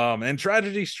 and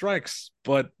tragedy strikes.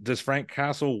 But does Frank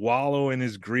Castle wallow in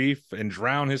his grief and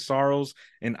drown his sorrows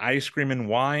in ice cream and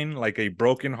wine like a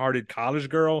broken-hearted college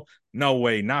girl? No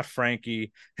way, not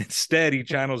Frankie. Instead, he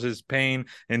channels his pain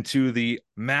into the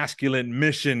masculine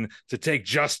mission to take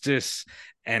justice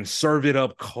and serve it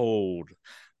up cold.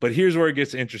 But here's where it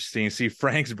gets interesting. See,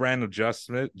 Frank's brand of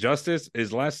justice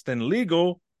is less than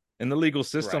legal in the legal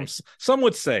system. Right. Some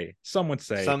would say, some would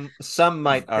say, Some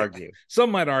might argue. some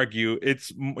might argue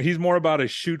he's more about a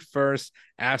shoot first,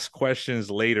 ask questions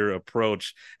later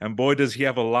approach. And boy, does he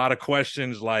have a lot of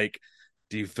questions like,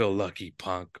 do you feel lucky,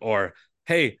 punk? Or,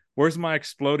 hey, where's my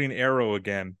exploding arrow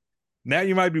again? Now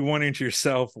you might be wondering to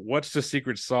yourself, what's the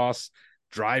secret sauce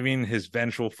driving his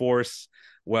vengeful force?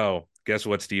 Well, guess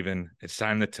what, Stephen? It's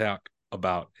time to talk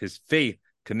about his faith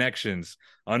connections.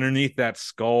 Underneath that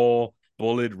skull,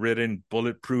 bullet-ridden,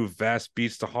 bulletproof vest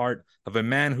beats the heart of a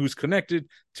man who's connected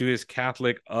to his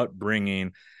Catholic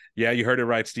upbringing. Yeah, you heard it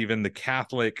right, Stephen. The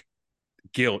Catholic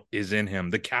guilt is in him.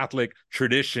 The Catholic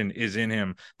tradition is in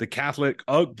him. The Catholic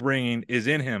upbringing is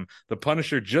in him. The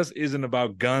Punisher just isn't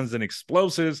about guns and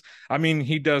explosives. I mean,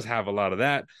 he does have a lot of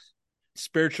that.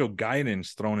 Spiritual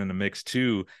guidance thrown in the mix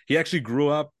too. He actually grew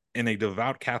up in a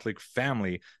devout Catholic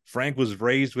family. Frank was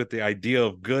raised with the idea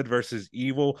of good versus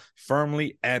evil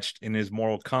firmly etched in his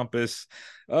moral compass.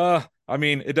 I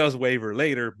mean, it does waver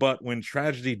later, but when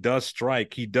tragedy does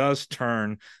strike, he does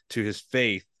turn to his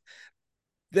faith.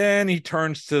 Then he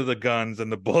turns to the guns and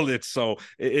the bullets, so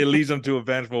it leads him to a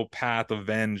vengeful path of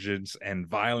vengeance and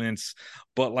violence.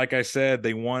 But like I said,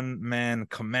 they one-man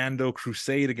commando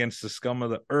crusade against the scum of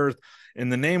the earth in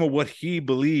the name of what he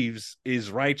believes is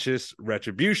righteous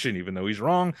retribution, even though he's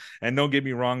wrong. And don't get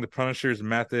me wrong, the Punisher's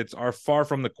methods are far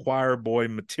from the choir boy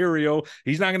material.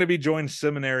 He's not going to be joining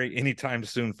seminary anytime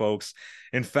soon, folks.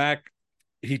 In fact,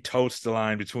 he totes the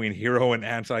line between hero and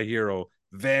anti-hero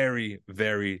very,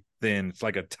 very thin. It's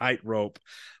like a tightrope.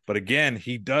 But again,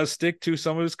 he does stick to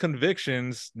some of his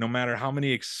convictions, no matter how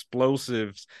many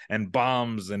explosives and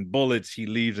bombs and bullets he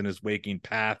leaves in his waking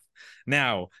path.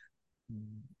 Now,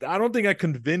 I don't think I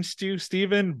convinced you,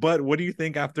 Stephen, but what do you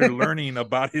think after learning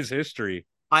about his history?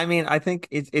 I mean, I think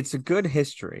it's a good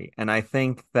history, and I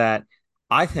think that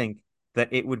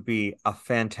it would be a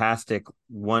fantastic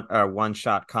one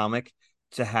shot comic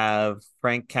to have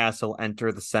Frank Castle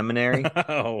enter the seminary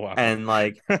Oh, wow. and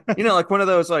like one of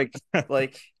those like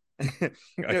I can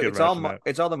imagine that.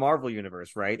 it's all the Marvel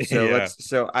universe, right? So Yeah.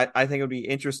 I think it would be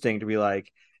interesting to be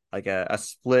like a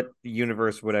split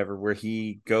universe, whatever, where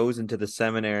he goes into the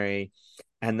seminary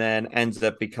and then ends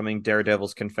up becoming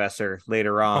Daredevil's confessor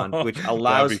later on, which That'd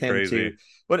allows be him crazy. to.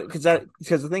 But because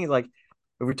the thing is, like,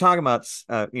 if we're talking about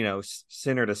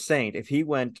sinner to saint, if he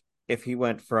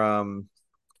went from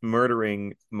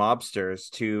murdering mobsters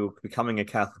to becoming a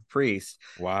Catholic priest,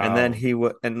 and then Wow. he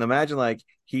would, and imagine like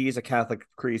he's a Catholic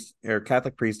priest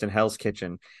in Hell's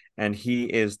Kitchen, and he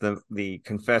is the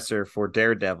confessor for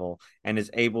Daredevil, and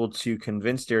is able to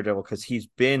convince Daredevil because he's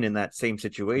been in that same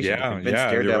situation to Yeah, convince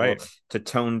yeah, you're Daredevil right. to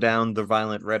tone down the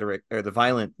violent rhetoric, or the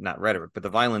violent, not rhetoric, but the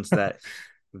violence that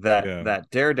Yeah.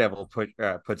 Daredevil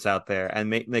puts out there,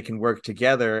 and they can work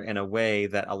together in a way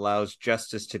that allows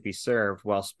justice to be served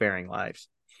while sparing lives.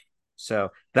 So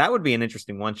that would be an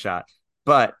interesting one shot.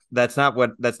 But that's not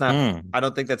Hmm. I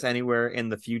don't think that's anywhere in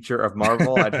the future of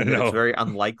Marvel. I think that it's No. very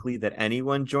unlikely that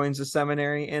anyone joins the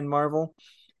seminary in Marvel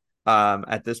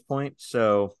at this point.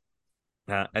 So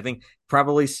I think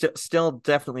probably still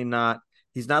definitely not.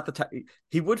 He's not the type.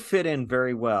 He would fit in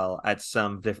very well at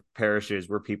some different parishes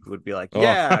where people would be like, Oh,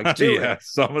 "Yeah, do yeah, it,"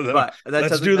 some of them. but that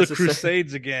Let's doesn't do the necessarily.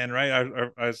 Crusades again,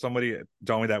 right? Somebody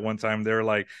told me that one time. They were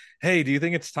like, "Hey, do you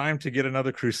think it's time to get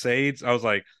another Crusades?" I was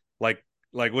like,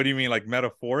 what do you mean, like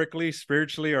metaphorically,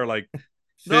 spiritually, or like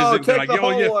No, physically? They're take like, yo,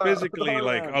 yeah, the physically. Holy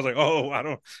Like, I was Land. like, oh, I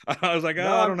don't. I was like, oh,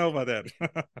 No, I don't know about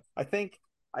that. I think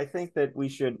that we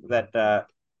should that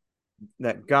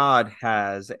God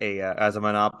has a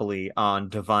monopoly on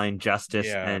divine justice,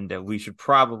 Yeah. and we should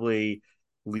probably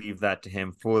leave that to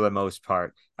him for the most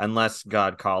part, unless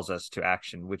God calls us to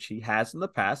action, which He has in the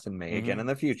past and may again Hmm. in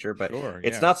the future. But Sure.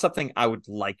 it's Yeah. not something I would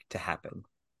like to happen.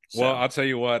 Well, So I'll tell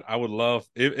you what, I would love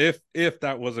if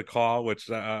that was a call, which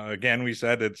again we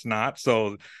said it's not.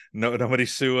 So no, nobody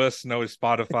sue us, no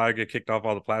Spotify get kicked off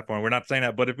all the platform. We're not saying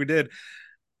that, but if we did,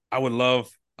 I would love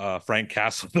Frank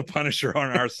Castle, the Punisher, on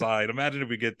our side. Imagine if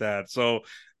we get that. So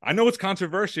I know it's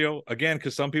controversial again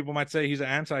because some people might say he's an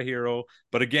anti-hero,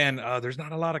 but again, there's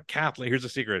not a lot of Catholic. Here's a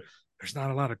secret: there's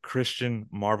not a lot of Christian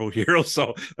Marvel heroes,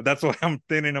 so that's why I'm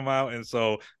thinning them out. And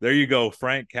so there you go,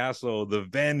 Frank Castle, the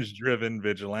venge-driven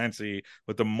vigilante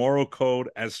with the moral code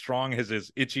as strong as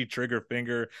his itchy trigger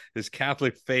finger. His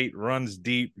Catholic faith runs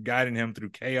deep, guiding him through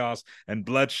chaos and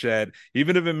bloodshed,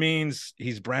 even if it means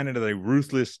he's branded as a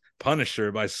ruthless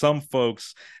Punisher by some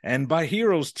folks and by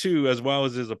heroes too, as well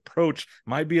as his approach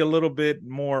might be a little bit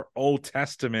more Old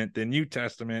Testament than New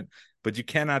Testament. But you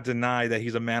cannot deny that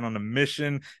he's a man on a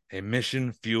mission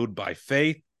fueled by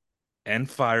faith and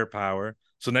firepower.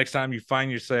 So next time you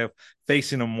find yourself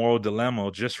facing a moral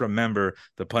dilemma, just remember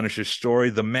the Punisher's story,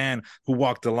 the man who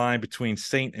walked the line between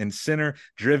saint and sinner,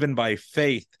 driven by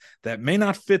faith that may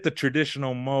not fit the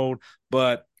traditional mold,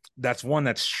 but that's one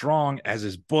that's strong as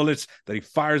his bullets that he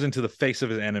fires into the face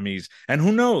of his enemies. And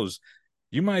who knows,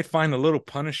 you might find a little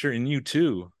Punisher in you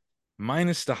too,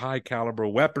 minus the high caliber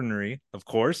weaponry, of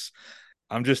course.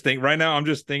 I'm just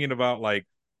thinking about like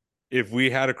if we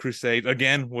had a crusade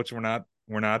again, which we're not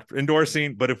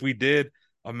endorsing, but if we did,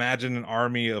 imagine an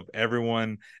army of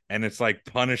everyone and it's like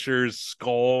Punisher's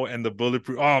skull and the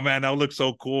bulletproof. Oh man, that would look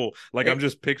so cool. Like I'm it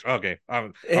just picturing. Okay,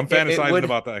 I'm it fantasizing would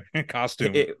about that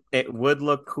costume. it would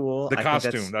look cool. The I think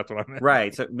costume. that's That's what I meant.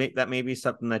 right. So that may be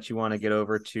something that you want to get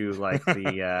over to, like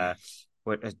the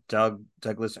what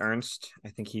Douglas Ernst. I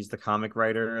think he's the comic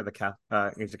writer,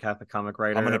 he's a Catholic comic I'm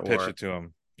writer, gonna pitch it to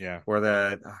him. Yeah. or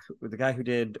the guy who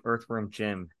did Earthworm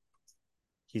Jim.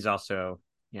 He's also,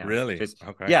 Really? just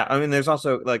Okay. yeah. I mean, there's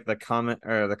also like the common,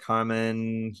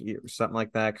 something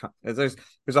like that. There's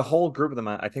a whole group of them.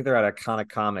 I think they're at Iconic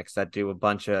Comics that do a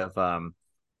bunch of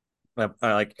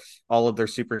like all of their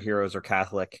superheroes are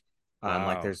Catholic.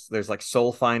 Like Wow. there's like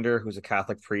Soul Finder, who's a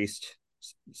Catholic priest.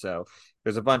 So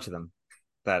there's a bunch of them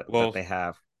that Well, they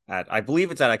have at, I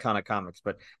believe it's at Iconic Comics,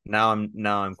 but now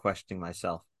I'm questioning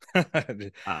myself.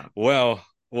 Um, well,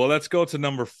 let's go to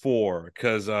number 4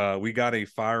 because we got a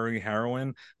fiery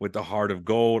heroine with the heart of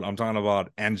gold. I'm talking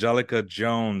about Angelica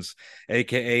Jones,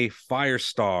 aka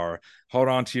Firestar. Hold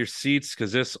on to your seats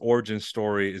because this origin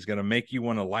story is going to make you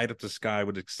want to light up the sky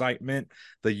with excitement.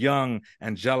 The young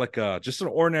Angelica, just an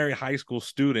ordinary high school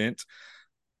student,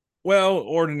 well,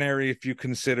 ordinary if you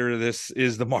consider this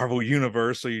is the Marvel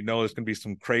universe, so you know there's going to be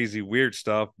some crazy, weird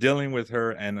stuff dealing with her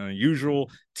and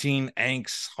unusual teen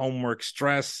angst, homework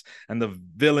stress, and the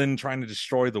villain trying to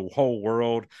destroy the whole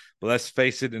world. But let's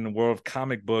face it, in the world of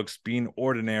comic books, being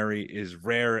ordinary is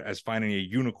rare as finding a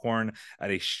unicorn at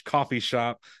a coffee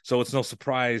shop. So it's no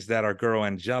surprise that our girl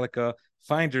Angelica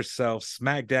finds herself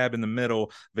smack dab in the middle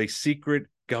of a secret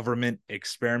government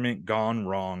experiment gone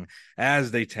wrong, as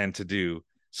they tend to do.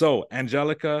 So,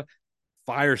 Angelica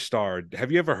Firestar,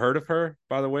 have you ever heard of her,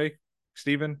 by the way,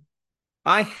 Stephen?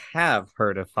 I have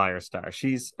heard of Firestar.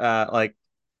 She's like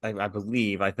I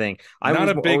believe I think Not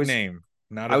a big name.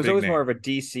 Not a I was big always more name. of a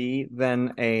DC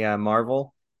than a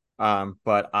Marvel.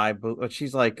 But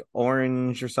she's like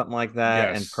orange or something like that,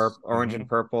 and Yes. orange and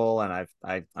purple, and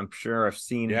I'm sure I've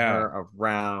seen Yeah. her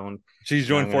around. She's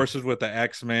And I'm joined gonna forces with the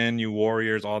X-Men, New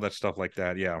Warriors, all that stuff like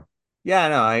that. Yeah. Yeah,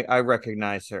 no, I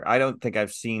recognize her. I don't think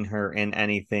I've seen her in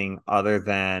anything other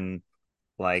than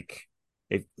like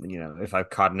if I've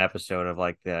caught an episode of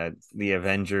like the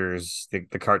Avengers, the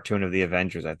cartoon of the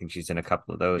Avengers. I think she's in a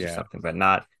couple of those or Yeah. something, but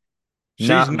She's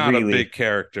not not a big really,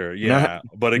 character. not Yeah.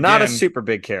 But not a again, super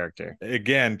big character.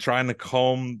 trying to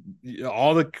comb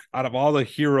all the out of all the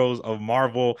heroes of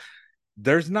Marvel,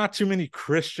 there's not too many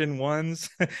Christian ones,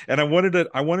 and I wanted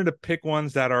to pick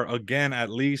ones that are again at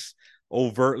least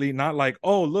overtly not like,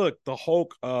 oh look, the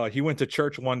Hulk, he went to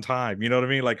church one time, you know what I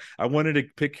mean? Like I wanted to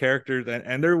pick characters,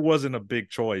 and there wasn't a big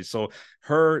choice. So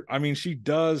her, I mean, she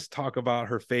does talk about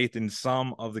her faith in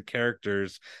some of the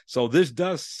characters, so this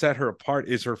does set her apart,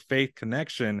 is her faith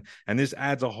connection, and this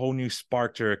adds a whole new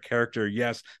spark to her character.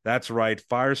 Yes, that's right,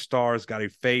 Firestar's got a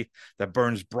faith that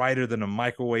burns brighter than a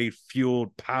microwave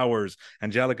fueled powers.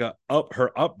 Angelica,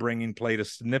 her upbringing played a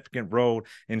significant role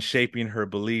in shaping her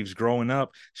beliefs. Growing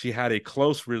up, she had a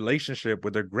close relationship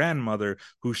with her grandmother,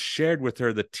 who shared with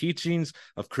her the teachings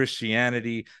of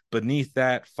Christianity. Beneath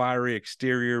that fiery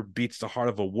exterior beats the heart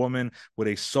of a woman with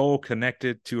a soul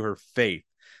connected to her faith.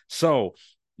 So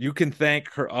you can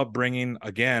thank her upbringing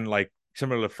again, like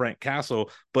similar to Frank Castle,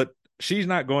 but she's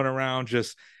not going around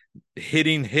just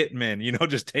hitting hitmen,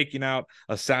 just taking out,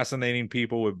 assassinating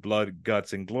people with blood,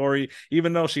 guts, and glory.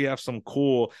 Even though she has some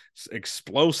cool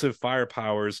explosive fire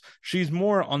powers, she's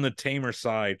more on the tamer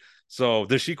side. So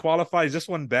does she qualify? Is this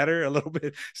one better a little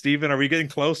bit, Stephen? Are we getting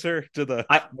closer to the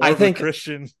more I of a think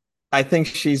Christian? I think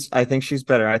she's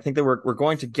better. I think that we're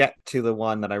going to get to the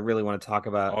one that I really want to talk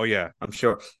about. Oh yeah, I'm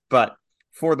sure. But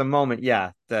for the moment,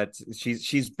 yeah, that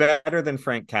she's better than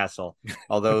Frank Castle,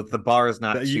 although the bar is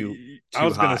not I too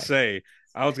was gonna high. say,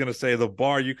 the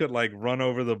bar, you could like run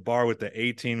over the bar with the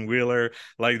 18 wheeler.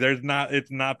 Like it's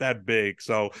not that big.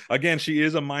 So again, she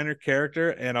is a minor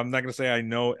character, and I'm not gonna say I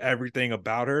know everything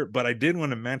about her, but I did want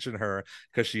to mention her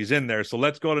because she's in there. So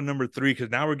let's go to number 3, because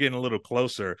now we're getting a little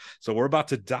closer. So we're about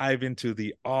to dive into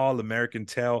the all-American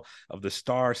tale of the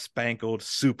star-spangled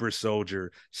super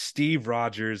soldier, Steve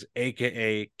Rogers,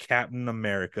 aka Captain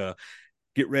America.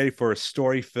 Get ready for a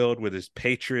story filled with his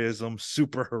patriotism,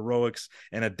 super heroics,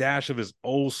 and a dash of his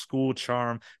old school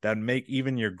charm that make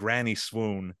even your granny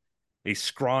swoon. A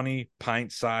scrawny,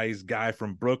 pint-sized guy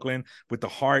from Brooklyn with a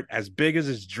heart as big as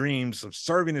his dreams of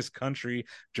serving his country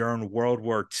during World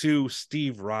War II,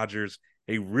 Steve Rogers,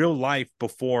 a real life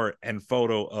before and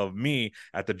photo of me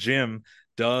at the gym,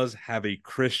 does have a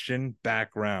Christian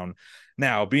background.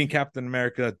 Now, being Captain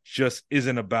America just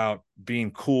isn't about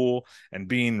being cool and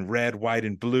being red, white,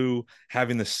 and blue,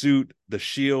 having the suit, the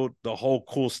shield, the whole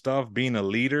cool stuff, being a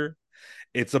leader.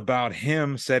 It's about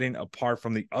him setting apart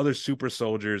from the other super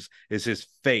soldiers is his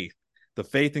faith, the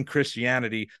faith in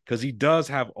Christianity, because he does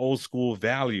have old school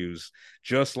values,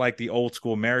 just like the old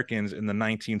school Americans in the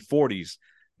 1940s.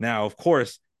 Now, of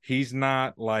course, he's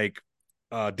not like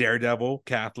Daredevil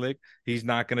Catholic. He's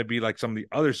not going to be like some of the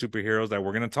other superheroes that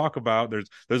we're going to talk about.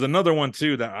 There's another one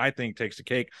too that I think takes the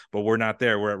cake, but we're not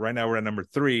there. Right now we're at number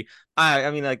 3.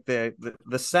 I mean, like the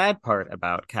sad part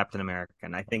about Captain America,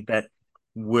 and I think that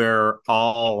we're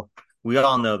all we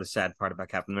all know the sad part about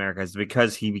Captain America is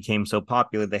because he became so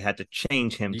popular, they had to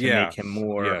change him to make him Yes,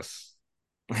 more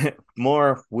yes,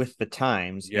 more with the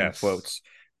times in yes. quotes.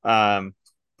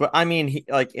 But I mean, he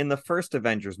like in the first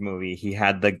Avengers movie, he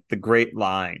had the great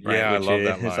line, right? Yeah, I Which love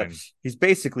that is like line. he's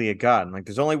basically a god. And like,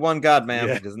 there's only one god, ma'am.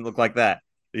 Yeah. He doesn't look like that.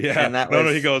 Yeah. And that No, no,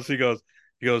 was he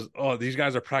goes, oh, these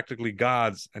guys are practically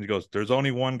gods. And he goes, there's only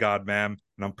one God, ma'am.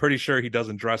 And I'm pretty sure he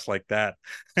doesn't dress like that.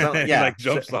 so He yeah, like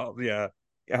jumps off. Yeah.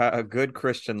 a good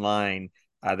Christian line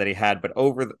that he had, but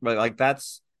but like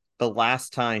that's the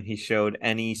last time he showed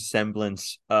any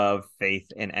semblance of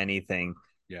faith in anything,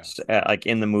 Yeah. like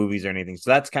in the movies or anything. So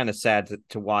that's kind of sad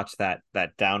to watch that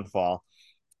downfall.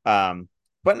 Um,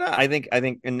 but no, I think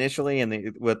initially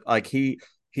and with like he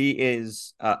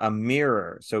is a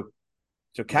mirror. So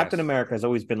Captain Yes. America has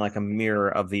always been like a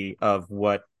mirror of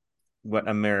what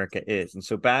America is, and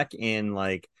so back in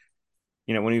like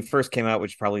when he first came out,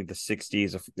 which is probably the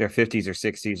 60s or 50s or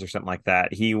 60s or something like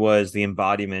that, he was the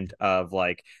embodiment of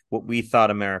like what we thought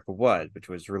America was, which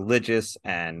was religious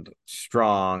and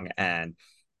strong and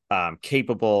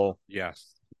capable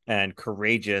Yes. and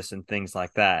courageous and things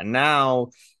like that. And now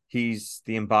he's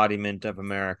the embodiment of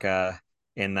America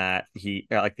in that he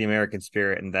like the American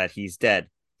spirit and that he's dead.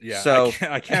 Yeah. So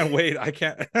I can't wait. I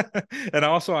can't. And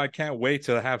also, I can't wait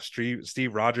to have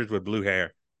Steve Rogers with blue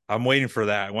hair. I'm waiting for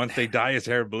that. Once they dye his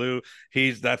hair blue,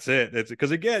 that's it. It's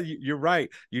because again, you're right.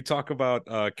 You talk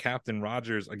about Captain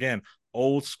Rogers again,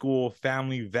 old school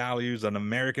family values, an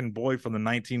American boy from the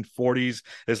 1940s.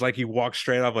 It's like he walked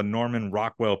straight out of a Norman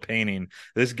Rockwell painting.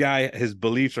 This guy, his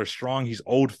beliefs are strong. He's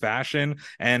old fashioned.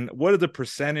 And what are the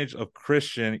percentage of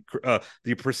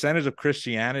the percentage of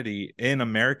Christianity in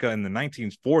America in the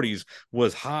 1940s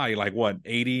was high, like what,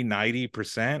 80,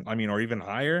 90%? I mean, or even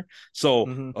higher. So,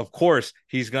 mhm. of course,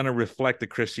 he's going to reflect the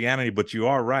Christianity, but you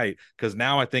are right. Because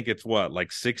now I think it's what,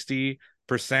 like 60%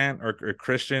 or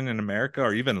Christian in America,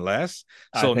 or even less.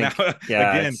 I So now, think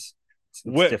yeah, again, it's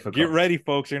what? Get difficult. ready,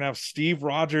 folks. You're gonna have Steve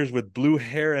Rogers with blue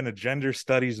hair and a gender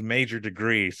studies major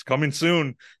degree. It's coming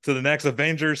soon to the next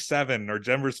Avengers 7 or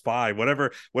Avengers 5,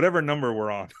 whatever number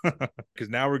we're on. Because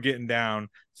now we're getting down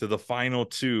to the final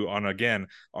 2 on again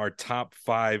our top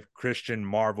 5 Christian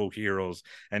Marvel heroes.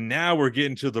 And now we're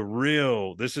getting to the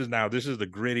real. This is the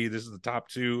gritty. This is the top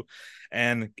 2.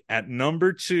 And at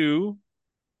number 2,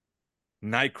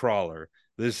 Nightcrawler,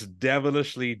 this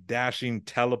devilishly dashing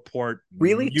teleport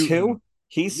Really, mutant. two?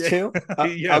 He's Yeah, two?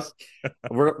 yes,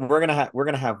 We're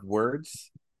gonna have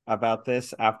words. about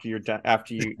this after you're done.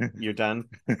 After you're done,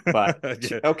 but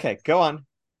Yeah. okay, go on.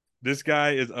 This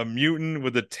guy is a mutant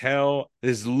with a tail.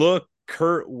 His look,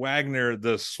 Kurt Wagner,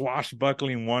 the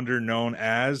swashbuckling wonder known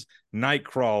as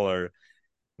Nightcrawler.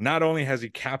 Not only has he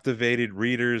captivated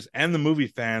readers and the movie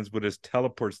fans with his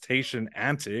teleportation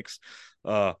antics,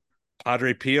 uh,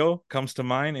 Padre Pio comes to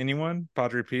mind. Anyone?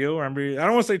 Padre Pio? Remember? I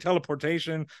don't want to say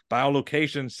teleportation,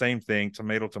 biolocation, same thing,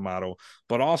 tomato, tomato,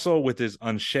 but also with his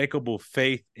unshakable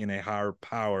faith in a higher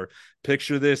power.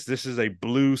 Picture this. This is a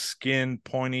blue skinned,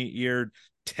 pointy eared,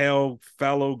 tail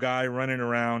fellow guy running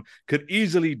around, could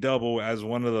easily double as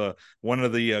one of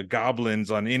the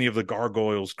goblins on any of the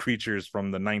gargoyles creatures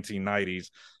from the 1990s.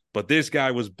 But this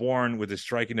guy was born with a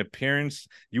striking appearance.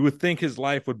 You would think his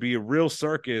life would be a real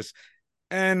circus,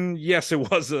 and yes, it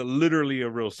was literally a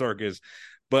real circus.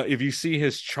 But if you see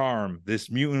his charm, this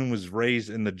mutant was raised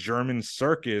in the German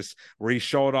circus where he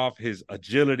showed off his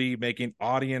agility, making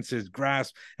audiences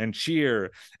grasp and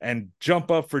cheer and jump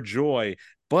up for joy.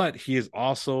 But he is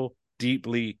also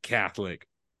deeply Catholic.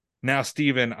 Now,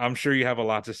 Steven, I'm sure you have a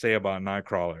lot to say about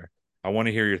Nightcrawler. I want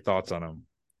to hear your thoughts on him.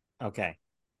 Okay.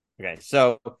 Okay.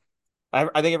 So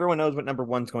I think everyone knows what number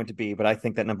one's going to be, but I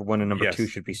think that number one and number two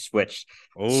Yes. should be switched.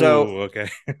 So Oh, okay.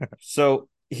 so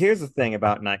here's the thing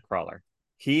about Nightcrawler.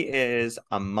 He is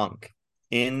a monk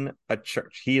in a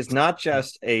church. He is not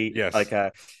just a Yes. like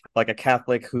a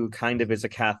Catholic who kind of is a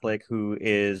Catholic who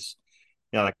is,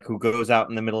 you know, like who goes out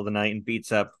in the middle of the night and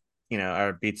beats up, you know,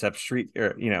 or beats up street,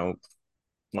 or you know,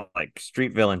 like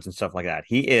street villains and stuff like that.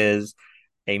 He is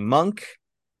a monk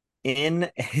in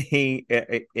he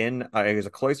was a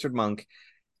cloistered monk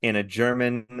in a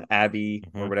German abbey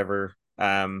or Mhm. whatever.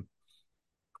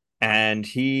 And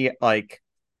he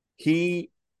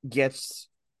gets,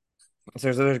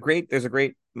 so there's a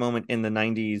great moment in the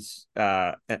 90s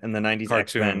Cartoon,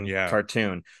 X-Men yeah.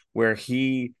 cartoon where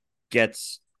he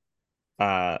gets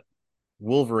uh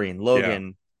Wolverine, Yeah.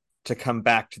 Logan, to come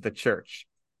back to the church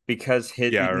because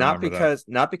his Yeah, I remember that.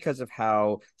 not because of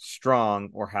how strong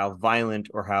or how violent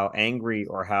or how angry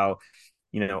or how,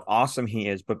 you know, awesome he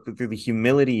is, but through the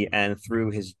humility and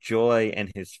through his joy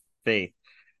and his faith.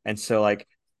 And so like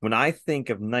when I think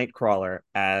of Nightcrawler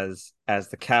as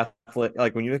the Catholic,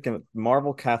 like when you look at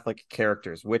Marvel Catholic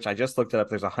characters, which I just looked it up,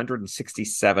 there's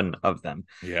 167 of them.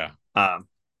 Yeah. Um,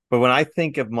 but when I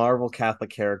think of Marvel Catholic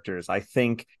characters, I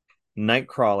think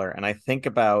Nightcrawler, and I think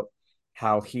about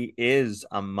how he is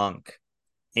a monk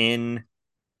in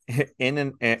in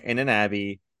an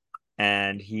abbey,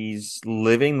 and he's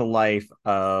living the life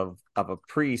of a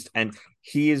priest, and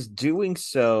he is doing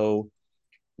so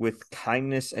with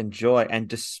kindness and joy. And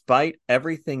despite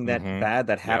everything that Mm-hmm. bad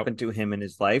that Yep. happened to him in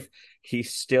his life, he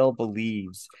still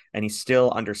believes and he still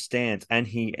understands, and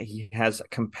he has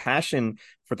compassion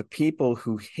for the people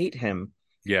who hate him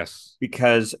Yes.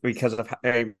 because they're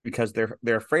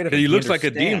afraid of him. He He looks like a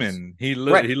understands.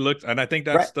 demon. Right, He looks, and I think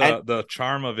right, that's and the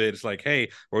charm of it. It's like,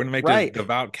 hey, we're gonna make this right,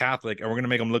 devout Catholic, and we're gonna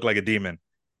make him look like a demon.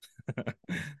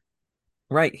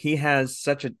 right. He has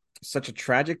such a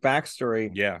tragic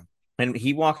backstory, Yeah. and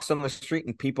he walks on the street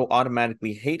and people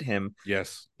automatically hate him,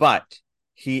 Yes. but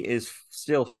he is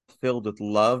still filled with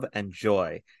love and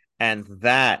joy, and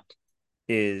that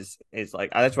is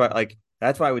like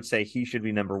that's why I would say he should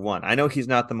be number one. I know he's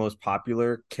not the most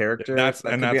popular character that could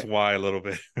be That's why a little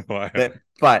bit why.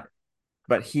 that,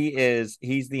 but he's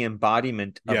the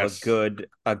embodiment of Yes.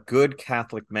 a good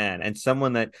Catholic man, and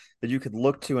someone that you could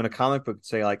look to in a comic book and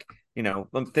say, like, you know,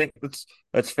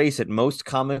 let's face it, most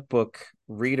comic book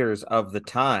readers of the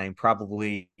time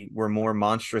probably were more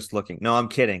monstrous looking. No, I'm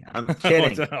kidding. I'm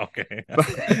kidding. Okay.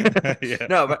 But Yeah.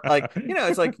 no, but like, you know,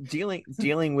 it's like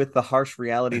dealing with the harsh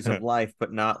realities of life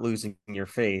but not losing your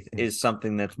faith is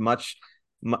something that's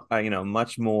you know,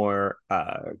 much more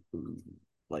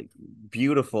like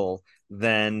beautiful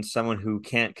than someone who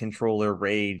can't control their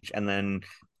rage and then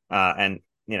and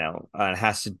you know,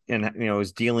 has to, and you know,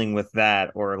 is dealing with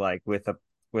that, or like with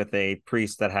a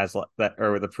priest that has that,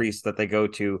 or with a priest that they go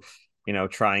to, you know,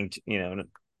 trying to, you know,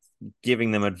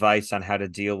 giving them advice on how to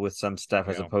deal with some stuff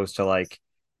as Yeah. opposed to like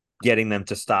getting them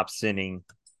to stop sinning.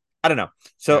 I don't know.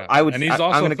 So Yeah. I would, And he's I'm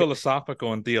also gonna go,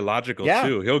 philosophical and theological yeah,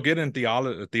 too. He'll get in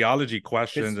theology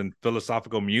questions because and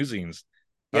philosophical musings.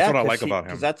 That's yeah, what I like about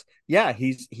because him. that's, yeah,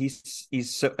 he's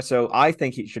so I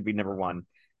think he should be number one.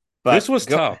 This But was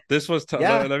go, tough. This was tough.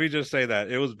 yeah, Let me just say that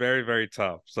it was very, very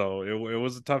tough. So it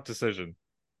was a tough decision.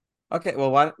 okay. Well,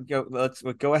 why don't go? Let's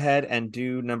go ahead and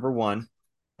do number one,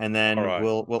 and All then right.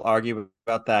 we'll argue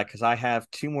about that because I have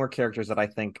two more characters that I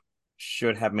think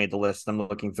should have made the list. I'm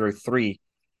looking through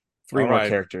Three All more right.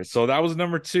 characters. So that was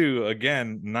number 2.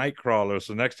 Again, Nightcrawler.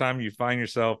 So next time you find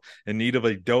yourself in need of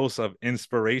a dose of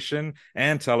inspiration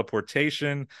and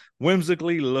teleportation,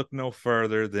 whimsically look no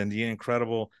further than the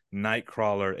incredible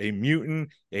Nightcrawler, a mutant,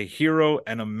 a hero,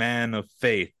 and a man of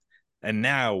faith. And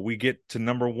now we get to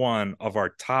number 1 of our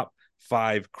top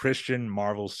 5 Christian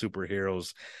Marvel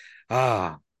superheroes.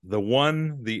 The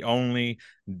one, the only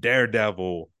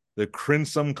Daredevil, the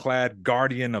crimson-clad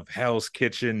guardian of Hell's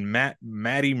Kitchen,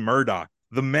 Matty Murdock,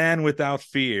 the man without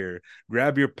fear.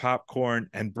 Grab your popcorn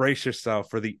and brace yourself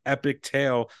for the epic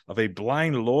tale of a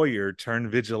blind lawyer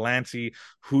turned vigilante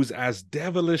who's as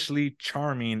devilishly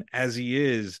charming as he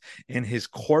is in his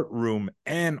courtroom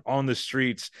and on the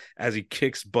streets as he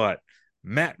kicks butt.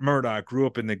 Matt Murdock grew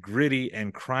up in the gritty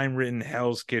and crime-ridden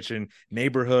Hell's Kitchen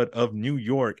neighborhood of New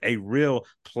York, a real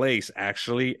place,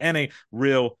 actually, and a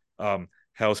real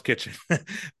Hell's Kitchen.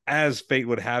 As fate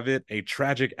would have it, a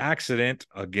tragic accident,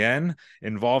 again,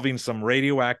 involving some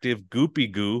radioactive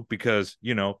goopy goo, because,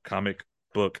 comic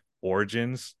book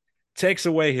origins, takes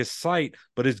away his sight,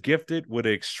 but is gifted with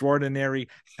extraordinary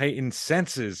heightened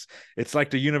senses. It's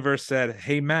like the universe said,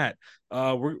 hey, Matt,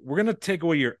 we're going to take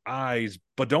away your eyes,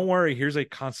 but don't worry, here's a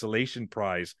consolation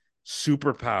prize,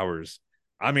 superpowers.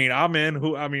 I mean,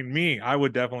 I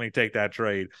would definitely take that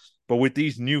trade. But with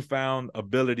these newfound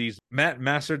abilities, Matt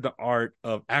mastered the art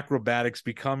of acrobatics,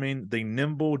 becoming the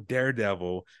nimble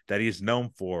daredevil that he is known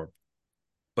for.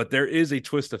 But there is a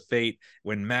twist of fate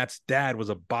when Matt's dad was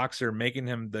a boxer,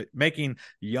 making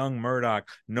young Murdock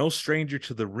no stranger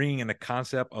to the ring and the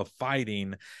concept of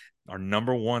fighting. Our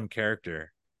number 1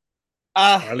 character. Or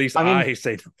at least I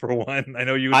say number 1. I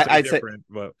know you would say I'd different,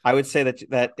 but I would say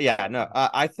that yeah, no,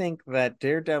 I think that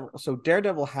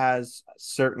Daredevil has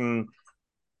certain,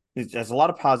 it has a lot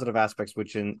of positive aspects,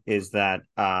 which is that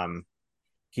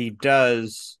he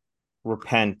does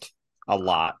repent a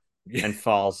lot and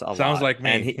falls a lot. Sounds like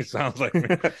me. And It sounds like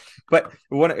me. But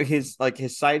one of his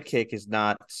sidekick is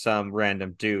not some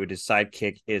random dude. His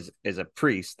sidekick is a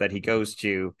priest that he goes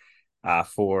to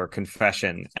for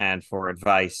confession and for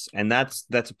advice, and that's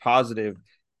a positive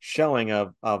showing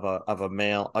of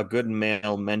a good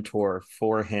male mentor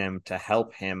for him to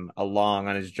help him along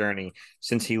on his journey,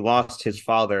 since he lost his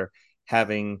father,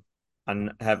 having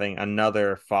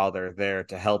another father there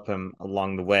to help him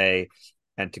along the way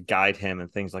and to guide him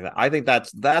and things like that. I think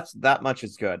that's that much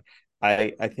is good.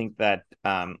 I think that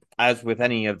as with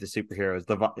any of the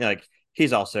superheroes,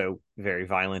 he's also very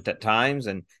violent at times,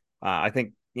 and I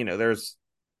think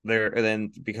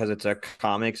then because it's a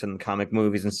comics and comic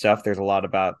movies and stuff, there's a lot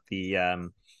about the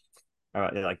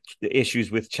the issues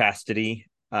with chastity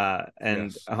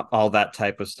and Yes. all that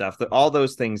type of stuff. All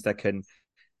those things that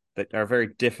are very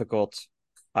difficult.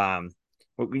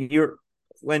 You're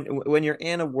when you're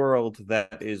in a world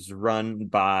that is run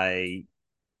by,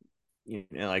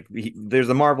 there's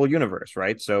the Marvel universe,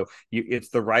 right? So it's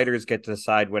the writers get to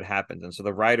decide what happens, and so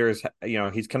the writers,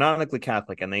 he's canonically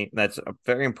Catholic, and that's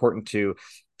very important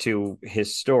to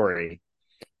his story.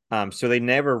 So they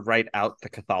never write out the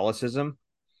Catholicism,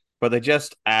 but they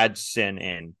just add sin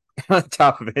in on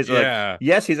top of it. Yeah.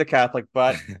 Yes, he's a Catholic,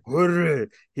 but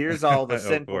here's all the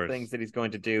sinful course. things that he's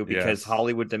going to do because Yes.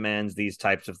 Hollywood demands these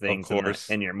types of Of things course.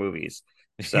 in your movies.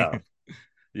 So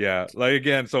Yeah, like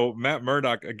again, so Matt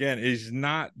Murdock again is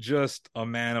not just a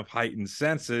man of heightened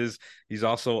senses, he's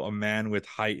also a man with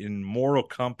heightened moral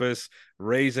compass,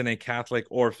 raised in a Catholic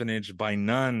orphanage by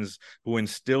nuns who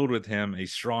instilled with him a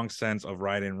strong sense of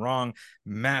right and wrong.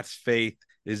 Matt's faith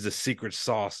is the secret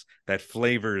sauce that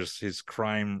flavors his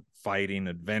crime fighting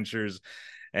adventures,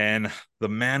 and the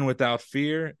man without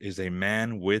fear is a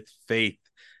man with faith.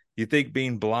 You think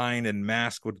being blind and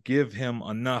masked would give him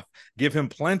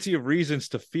plenty of reasons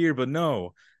to fear, but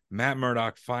no. Matt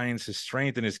Murdock finds his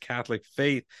strength in his Catholic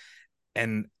faith,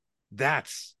 and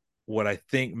that's what I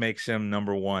think makes him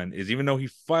number 1. Is even though he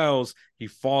falls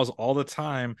all the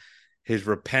time, his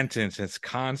repentance, his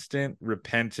constant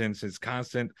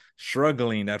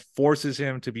struggling that forces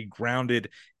him to be grounded,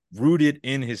 rooted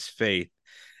in his faith.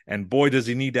 And boy, does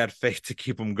he need that faith to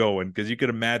keep him going, because you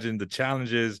could imagine the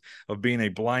challenges of being a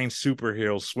blind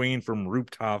superhero swinging from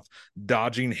rooftops,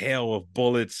 dodging hail of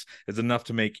bullets is enough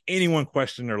to make anyone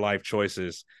question their life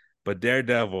choices. But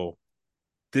Daredevil,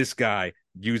 this guy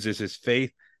uses his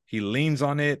faith, he leans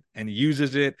on it and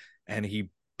uses it, and he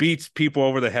beats people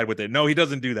over the head with it. No, he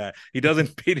doesn't do that. He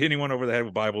doesn't beat anyone over the head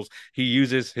with Bibles. He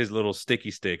uses his little sticky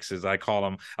sticks, as I call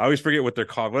them. I always forget what they're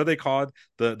called. What are they called?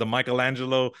 The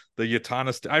Michelangelo, the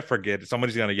Yatana. I forget.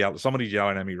 Somebody's gonna yell. Somebody's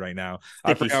yelling at me right now.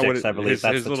 I forgot sticks, I believe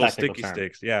that's his the little technical sticky term.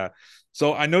 sticks. Yeah.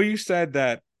 So I know you said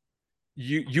that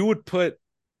you would put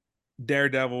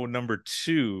Daredevil number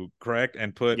 2, correct?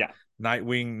 And put Yeah.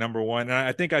 Nightwing number 1. And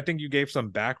I think you gave some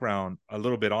background a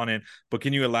little bit on it, but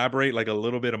can you elaborate like a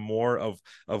little bit more of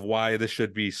why this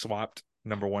should be swapped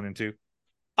number 1 and 2?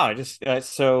 Oh, just I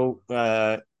think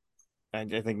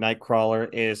Nightcrawler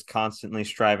is constantly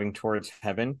striving towards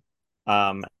heaven,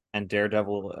 and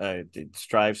Daredevil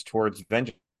strives towards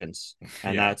vengeance,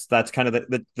 and Yeah. that's kind of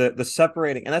the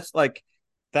separating, and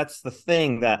that's the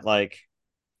thing that like.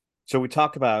 So we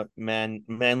talk about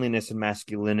manliness and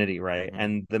masculinity, right? Mhm.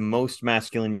 And the most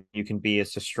masculine you can be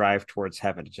is to strive towards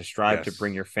heaven, to strive to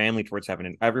bring Yes. your family towards heaven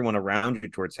and everyone around you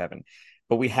towards heaven.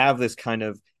 But we have this kind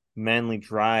of manly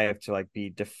drive to like be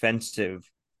defensive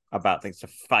about things, to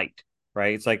fight,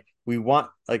 right? It's like we want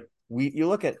like we you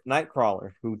look at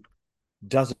Nightcrawler who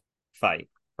doesn't fight,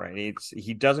 right?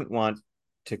 He doesn't want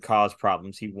to cause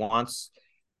problems. He wants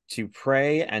to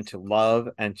pray and to love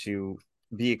and to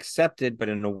be accepted, but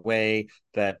in a way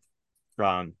that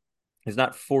um, is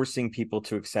not forcing people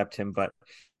to accept him, but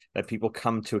that people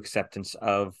come to acceptance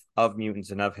of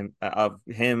mutants and of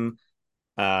him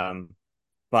um,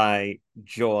 by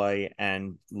joy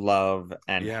and love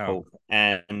and Yeah. hope.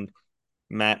 And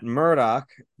Matt Murdock,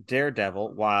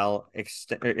 Daredevil, while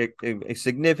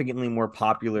significantly more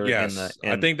popular in Yes,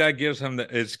 I in think that gives him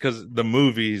it's because the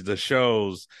movies, the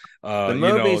shows, the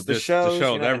movies, the this the shows,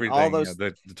 shows, and all everything, those,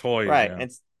 the toys, right? yeah.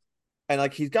 And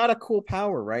like he's got a cool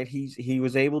power, right? He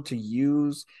was able to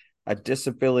use a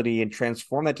disability and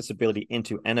transform that disability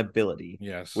into an ability,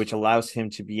 Yes. which allows him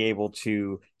to be able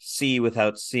to see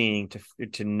without seeing,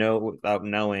 to know without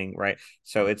knowing, right?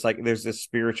 So it's like there's this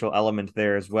spiritual element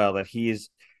there as well, that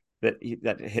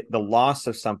the loss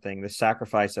of something, the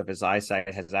sacrifice of his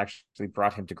eyesight, has actually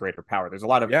brought him to greater power. There's a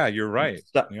lot of Yeah, you're right.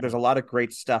 stuff. Yeah. There's a lot of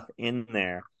great stuff in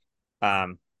there.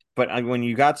 But when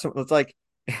you got some, it's like,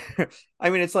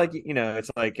 I mean, it's like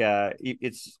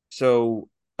it's so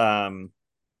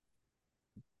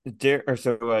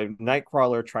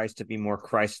Nightcrawler tries to be more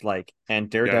Christ-like, and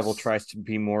Daredevil Yes. tries to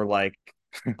be more like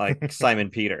Simon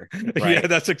Peter, Yeah, right?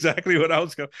 that's exactly what I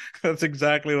was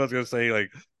gonna say.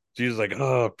 Like Jesus, like,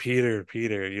 oh, Peter,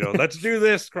 Peter, let's do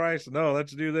this, Christ. No,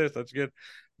 let's do this. Let's get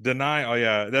deny. Oh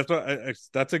yeah,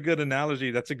 that's a good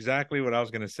analogy. That's exactly what I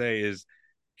was gonna say. Is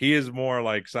he is more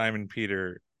like Simon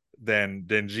Peter than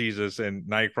Jesus and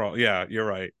Nightcrawler. Yeah, you're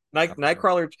right.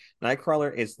 Nightcrawler is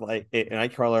Nightcrawler is like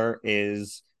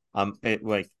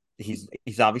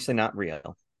he's obviously not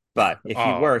real, but if he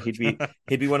Oh, were, he'd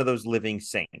be one of those living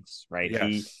saints, right?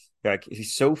 yes.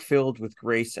 He's so filled with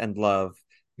grace and love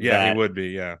Yeah, he that would be.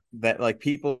 Yeah. like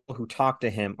people who talk to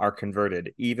him are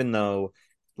converted, even though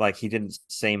like he didn't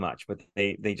say much, but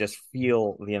they just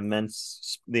feel the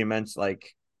immense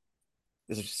like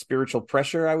there's a spiritual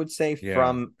pressure, I would say,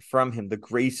 Yeah. from him. The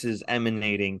grace is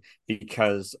emanating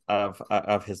because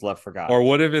of his love for God. Or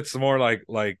what if it's more like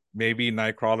maybe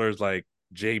Nightcrawler's like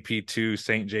JP2,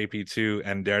 Saint JP2,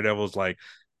 and Daredevil's like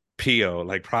Pio,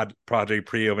 like Project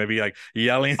Pio, maybe like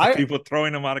yelling at I people,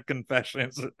 throwing them out of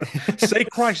confessions. Say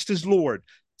Christ is Lord.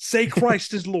 Say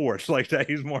Christ is Lord. Like that.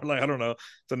 He's more like, I don't know.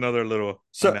 It's another little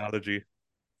so analogy.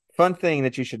 fun thing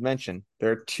that you should mention.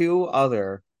 There are two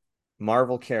other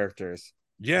Marvel characters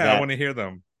Yeah, I that, want to hear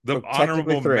them. The well,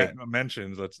 technically honorable three,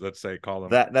 mentions, let's say, call them.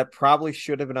 that probably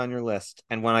should have been on your list.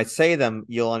 And when I say them,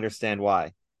 you'll understand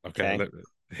why. Okay, Okay.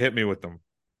 hit me with them.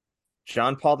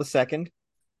 John Paul II,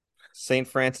 Saint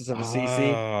Francis of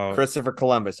Assisi, Oh, Christopher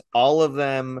Columbus. All of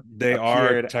them they are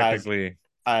appeared technically,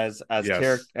 yes.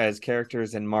 as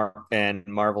characters in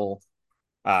Marvel.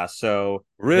 So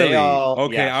they Really? all,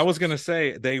 Okay, yeah, I was gonna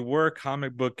say they were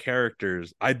comic book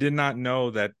characters. I did not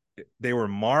know that they were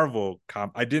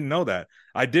I didn't know that.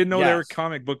 I did know they were yes,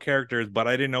 comic book characters, but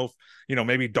I didn't know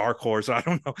maybe Dark Horse. I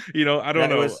don't know. I yeah, don't it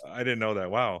know. was, I didn't know that.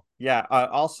 Wow. yeah.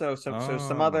 Also, some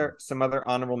Oh. other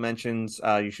honorable mentions.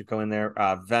 You should go in there.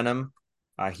 Venom.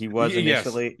 He was Yes,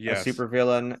 initially a yes.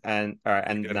 supervillain, He and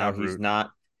did now have he's root.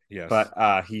 not. Yes. But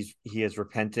he has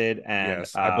repented, and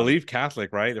Yes. I believe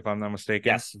Catholic, right? If I'm not mistaken.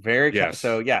 yes,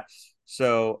 so Yes. yeah,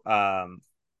 so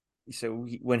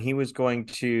when he was going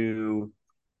to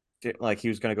like he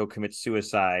was going to go commit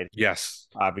suicide Yes.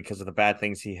 because of the bad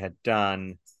things he had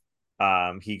done,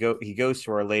 he goes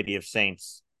to Our Lady of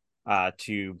Saints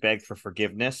to beg for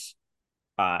forgiveness,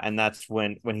 and that's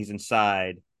when he's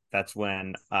inside, that's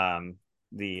when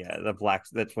the black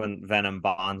that's when Venom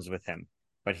bonds with him,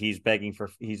 but he's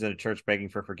in a church begging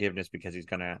for forgiveness because he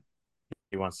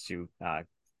wants to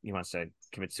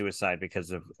commit suicide because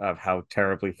of how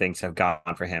terribly things have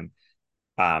gone for him.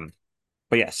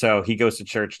 But yeah, so he goes to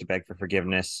church to beg for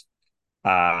forgiveness.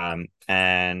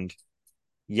 And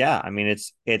yeah, I mean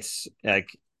it's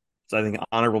like So I think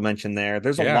honorable mention there.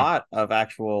 There's a Yeah. lot of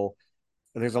actual.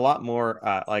 There's a lot more.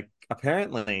 Like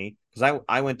apparently, because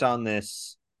I went on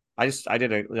this. I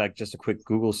did just a quick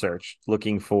Google search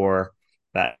looking for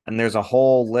that, and there's a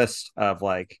whole list of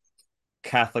like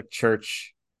Catholic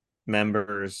Church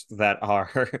members that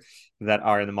are that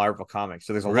are in the Marvel comics.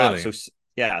 So there's a lot. Really? So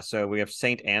yeah, so we have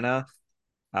Saint Anna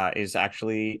is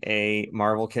actually a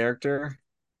Marvel character.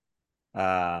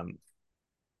 Um,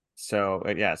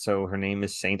 yeah, so her name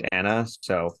is Saint Anna.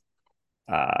 So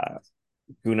uh,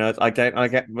 who knows?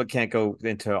 Can't go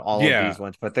into all of Yeah. these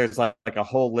ones, but there's like a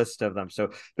whole list of them.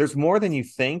 So there's more than you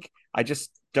think. I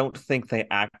just don't think they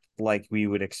act like we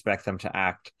would expect them to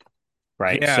act,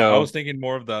 right? Yeah, I was So thinking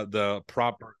more of the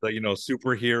proper,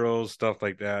 superheroes, stuff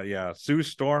like that. Yeah. Sue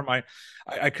Storm,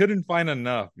 I couldn't find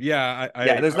enough. Yeah, yeah, I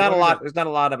wanted to. there's not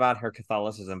a lot about her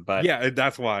Catholicism, but Yeah,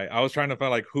 that's why I was trying to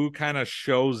find like who kind of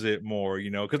shows it more,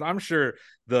 because I'm sure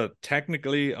the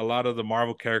technically a lot of the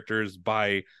Marvel characters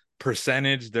by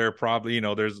percentage, they're probably,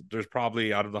 there's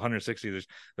probably out of the 160,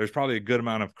 there's probably a good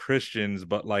amount of Christians,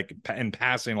 but like in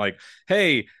passing, like,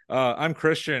 hey, I'm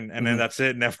Christian, and then mhm. that's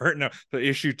it. Never, no, the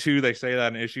issue 2, they say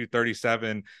that in issue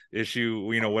 37, issue,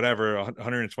 whatever,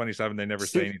 127, they never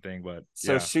say Sue, anything, but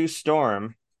so yeah. Sue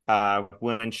Storm,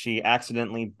 when she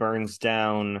accidentally burns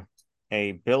down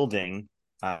a building,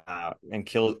 and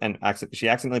kills and she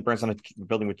accidentally burns down a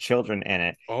building with children in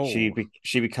it. Oh.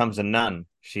 She becomes a nun.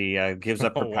 She gives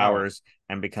up Oh her wow. powers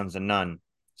and becomes a nun.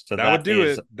 So That would do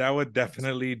it. That would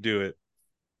definitely do it.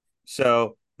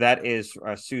 that is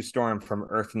Sue Storm from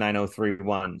Earth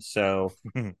 9031. So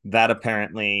that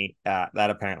apparently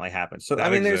happened. So I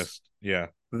That mean, exists. Yeah.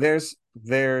 there's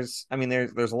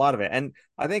a lot of it, and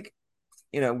I think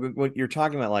when you're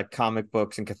talking about like comic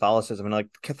books and Catholicism, and like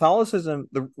Catholicism,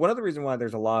 one of the reasons why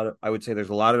there's a lot of, I would say there's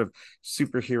a lot of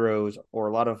superheroes or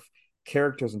a lot of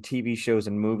characters in TV shows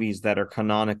and movies that are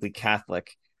canonically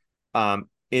Catholic,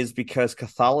 is because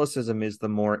Catholicism is the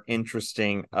more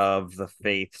interesting of the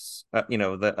faiths,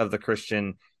 of the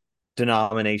Christian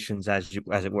denominations, as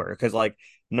it were, because like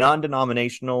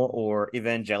non-denominational or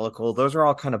evangelical, those are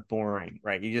all kind of boring,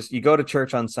 right? You go to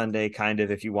church on Sunday, kind of,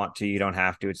 if you want to. You don't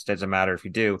have to. It doesn't matter if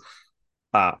you do.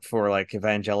 For like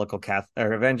evangelical Catholic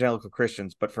or evangelical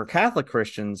Christians, but for Catholic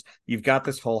Christians, you've got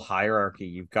this whole hierarchy.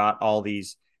 You've got all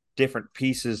these different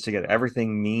pieces together.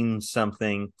 Everything means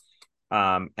something,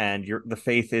 and the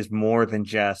faith is more than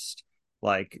just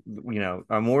like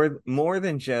more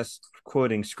than just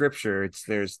quoting scripture.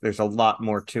 There's a lot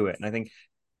more to it, and I think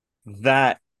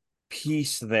that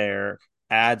piece there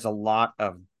adds a lot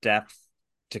of depth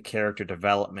to character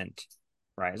development,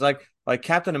 right? It's like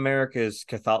Captain America's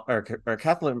Catholic or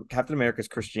Captain America's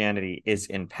Christianity is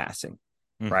in passing,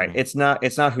 right? Hmm. It's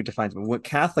not who defines it. What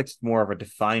Catholics more of a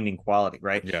defining quality,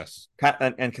 right? Yes.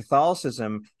 And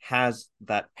Catholicism has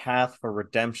that path for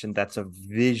redemption that's a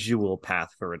visual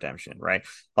path for redemption, right?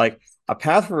 Like a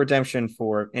path for redemption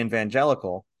for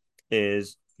evangelical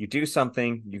is you do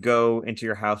something, you go into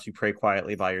your house, you pray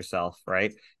quietly by yourself,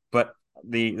 right? But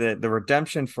the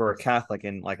redemption for a Catholic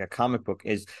in like a comic book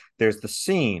is there's the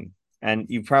scene, and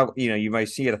you probably you might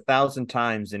see it 1,000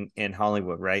 times in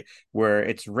Hollywood, right? Where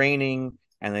it's raining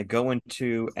and they go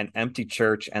into an empty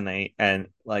church, and they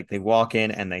walk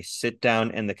in and they sit down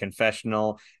in the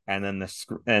confessional, and then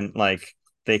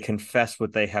they confess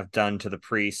what they have done to the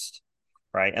priest,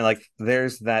 right? And like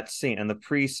there's that scene, and the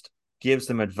priest gives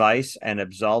them advice and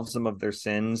absolves them of their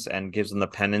sins and gives them the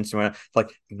penance.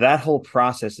 Like that whole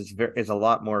process is a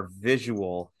lot more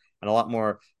visual and a lot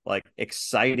more like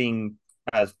exciting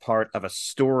as part of a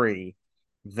story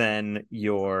than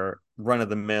your run of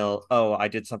the mill. Oh, I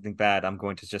did something bad. I'm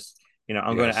going to just,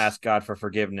 I'm going to Yes. ask God for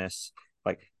forgiveness.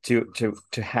 Like to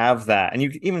have that, and you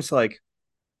even say like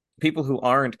people who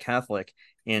aren't Catholic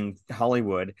in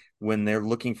Hollywood, when they're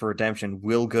looking for redemption,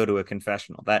 will go to a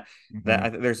confessional. Hmm.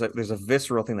 There's a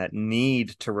visceral thing, that need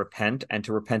to repent, and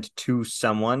to repent to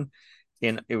someone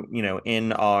in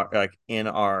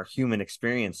our human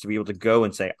experience, to be able to go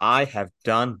and say, I have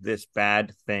done this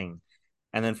bad thing,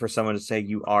 and then for someone to say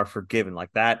you are forgiven, like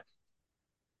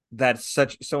that's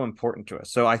so important to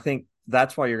us. So I think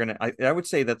that's why I would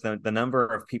say that the number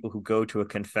of people who go to a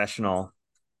confessional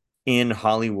in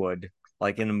Hollywood,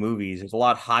 like in the movies, is a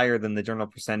lot higher than the general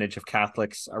percentage of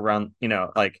Catholics around,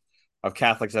 like of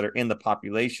Catholics that are in the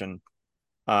population,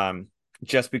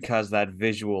 just because that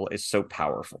visual is so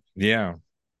powerful. Yeah.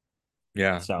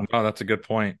 Yeah. So No, that's a good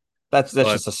point. that's But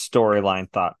just a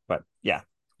storyline thought, but yeah.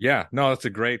 yeah, no, that's a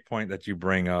great point that you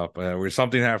bring up. We're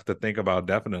something to have to think about.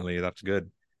 Definitely. That's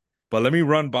good. But let me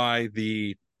run by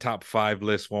the top 5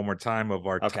 list one more time of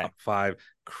our Okay. top 5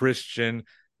 Christian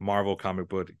Marvel comic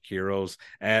book heroes.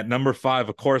 At number 5,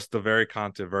 of course, the very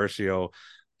controversial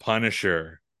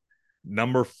Punisher.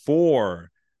 Number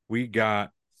 4, we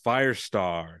got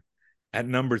Firestar. At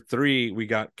number 3, we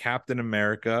got Captain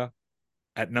America.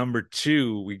 At number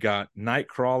 2, we got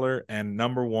Nightcrawler. And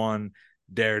number 1,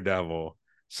 Daredevil.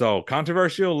 So,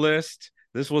 controversial list.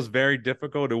 This was very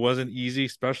difficult. It wasn't easy,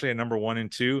 especially at number 1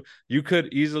 and 2. You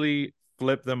could easily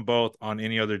flip them both on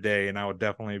any other day, and I would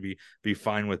definitely be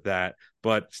fine with that.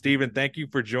 But Steven, thank you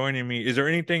for joining me. Is there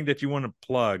anything that you want to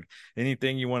plug?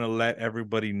 Anything you want to let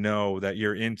everybody know that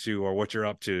you're into or what you're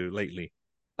up to lately?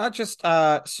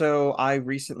 So I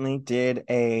recently did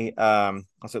a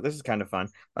so this is kind of fun.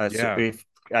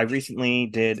 I recently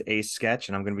did a sketch,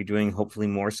 and I'm going to be doing hopefully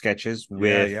more sketches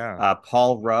with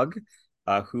Paul Rugg,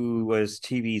 who was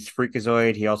TV's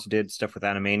Freakazoid. He also did stuff with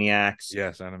Animaniacs.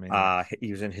 Yes, Animaniacs.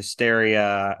 He was in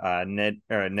Hysteria.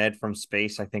 Ned from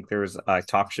Space. I think there was a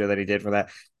talk show that he did for that.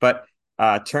 But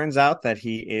turns out that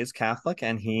he is Catholic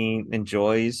and he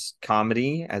enjoys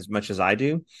comedy as much as I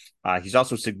do. He's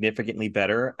also significantly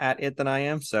better at it than I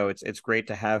am, so it's great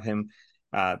to have him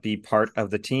be part of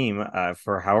the team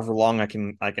for however long I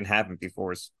can have him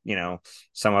before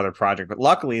some other project. But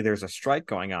luckily, there's a strike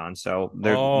going on, so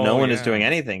no one is doing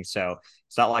anything. So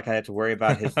it's not like I have to worry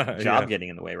about his job getting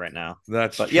in the way right now.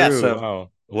 That's true. Yeah,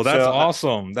 well, that's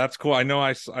awesome. That's cool. I know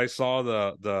I saw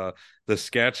the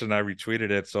sketch and I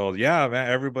retweeted it. So yeah, man,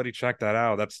 everybody check that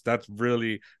out. That's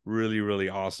really, really, really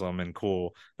awesome and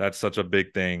cool. That's such a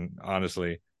big thing,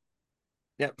 honestly.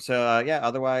 Yep. So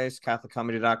otherwise,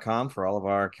 CatholicComedy.com for all of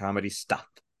our comedy stuff.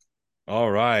 All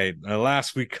right. At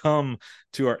last, we come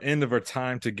to our end of our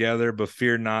time together, but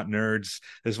fear not, nerds.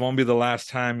 This won't be the last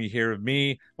time you hear of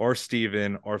me or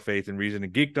Steven or Faith and Reason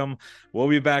and Geekdom. We'll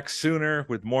be back sooner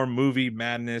with more movie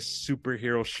madness,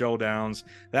 superhero showdowns.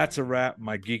 That's a wrap,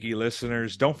 my geeky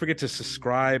listeners. Don't forget to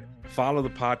subscribe, follow the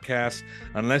podcast,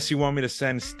 unless you want me to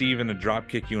send Steven a drop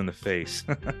kick you in the face.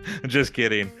 Just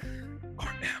kidding. Or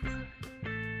Emma.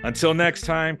 Until next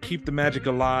time, keep the magic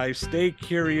alive, stay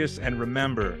curious, and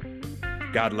remember,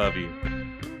 God love you.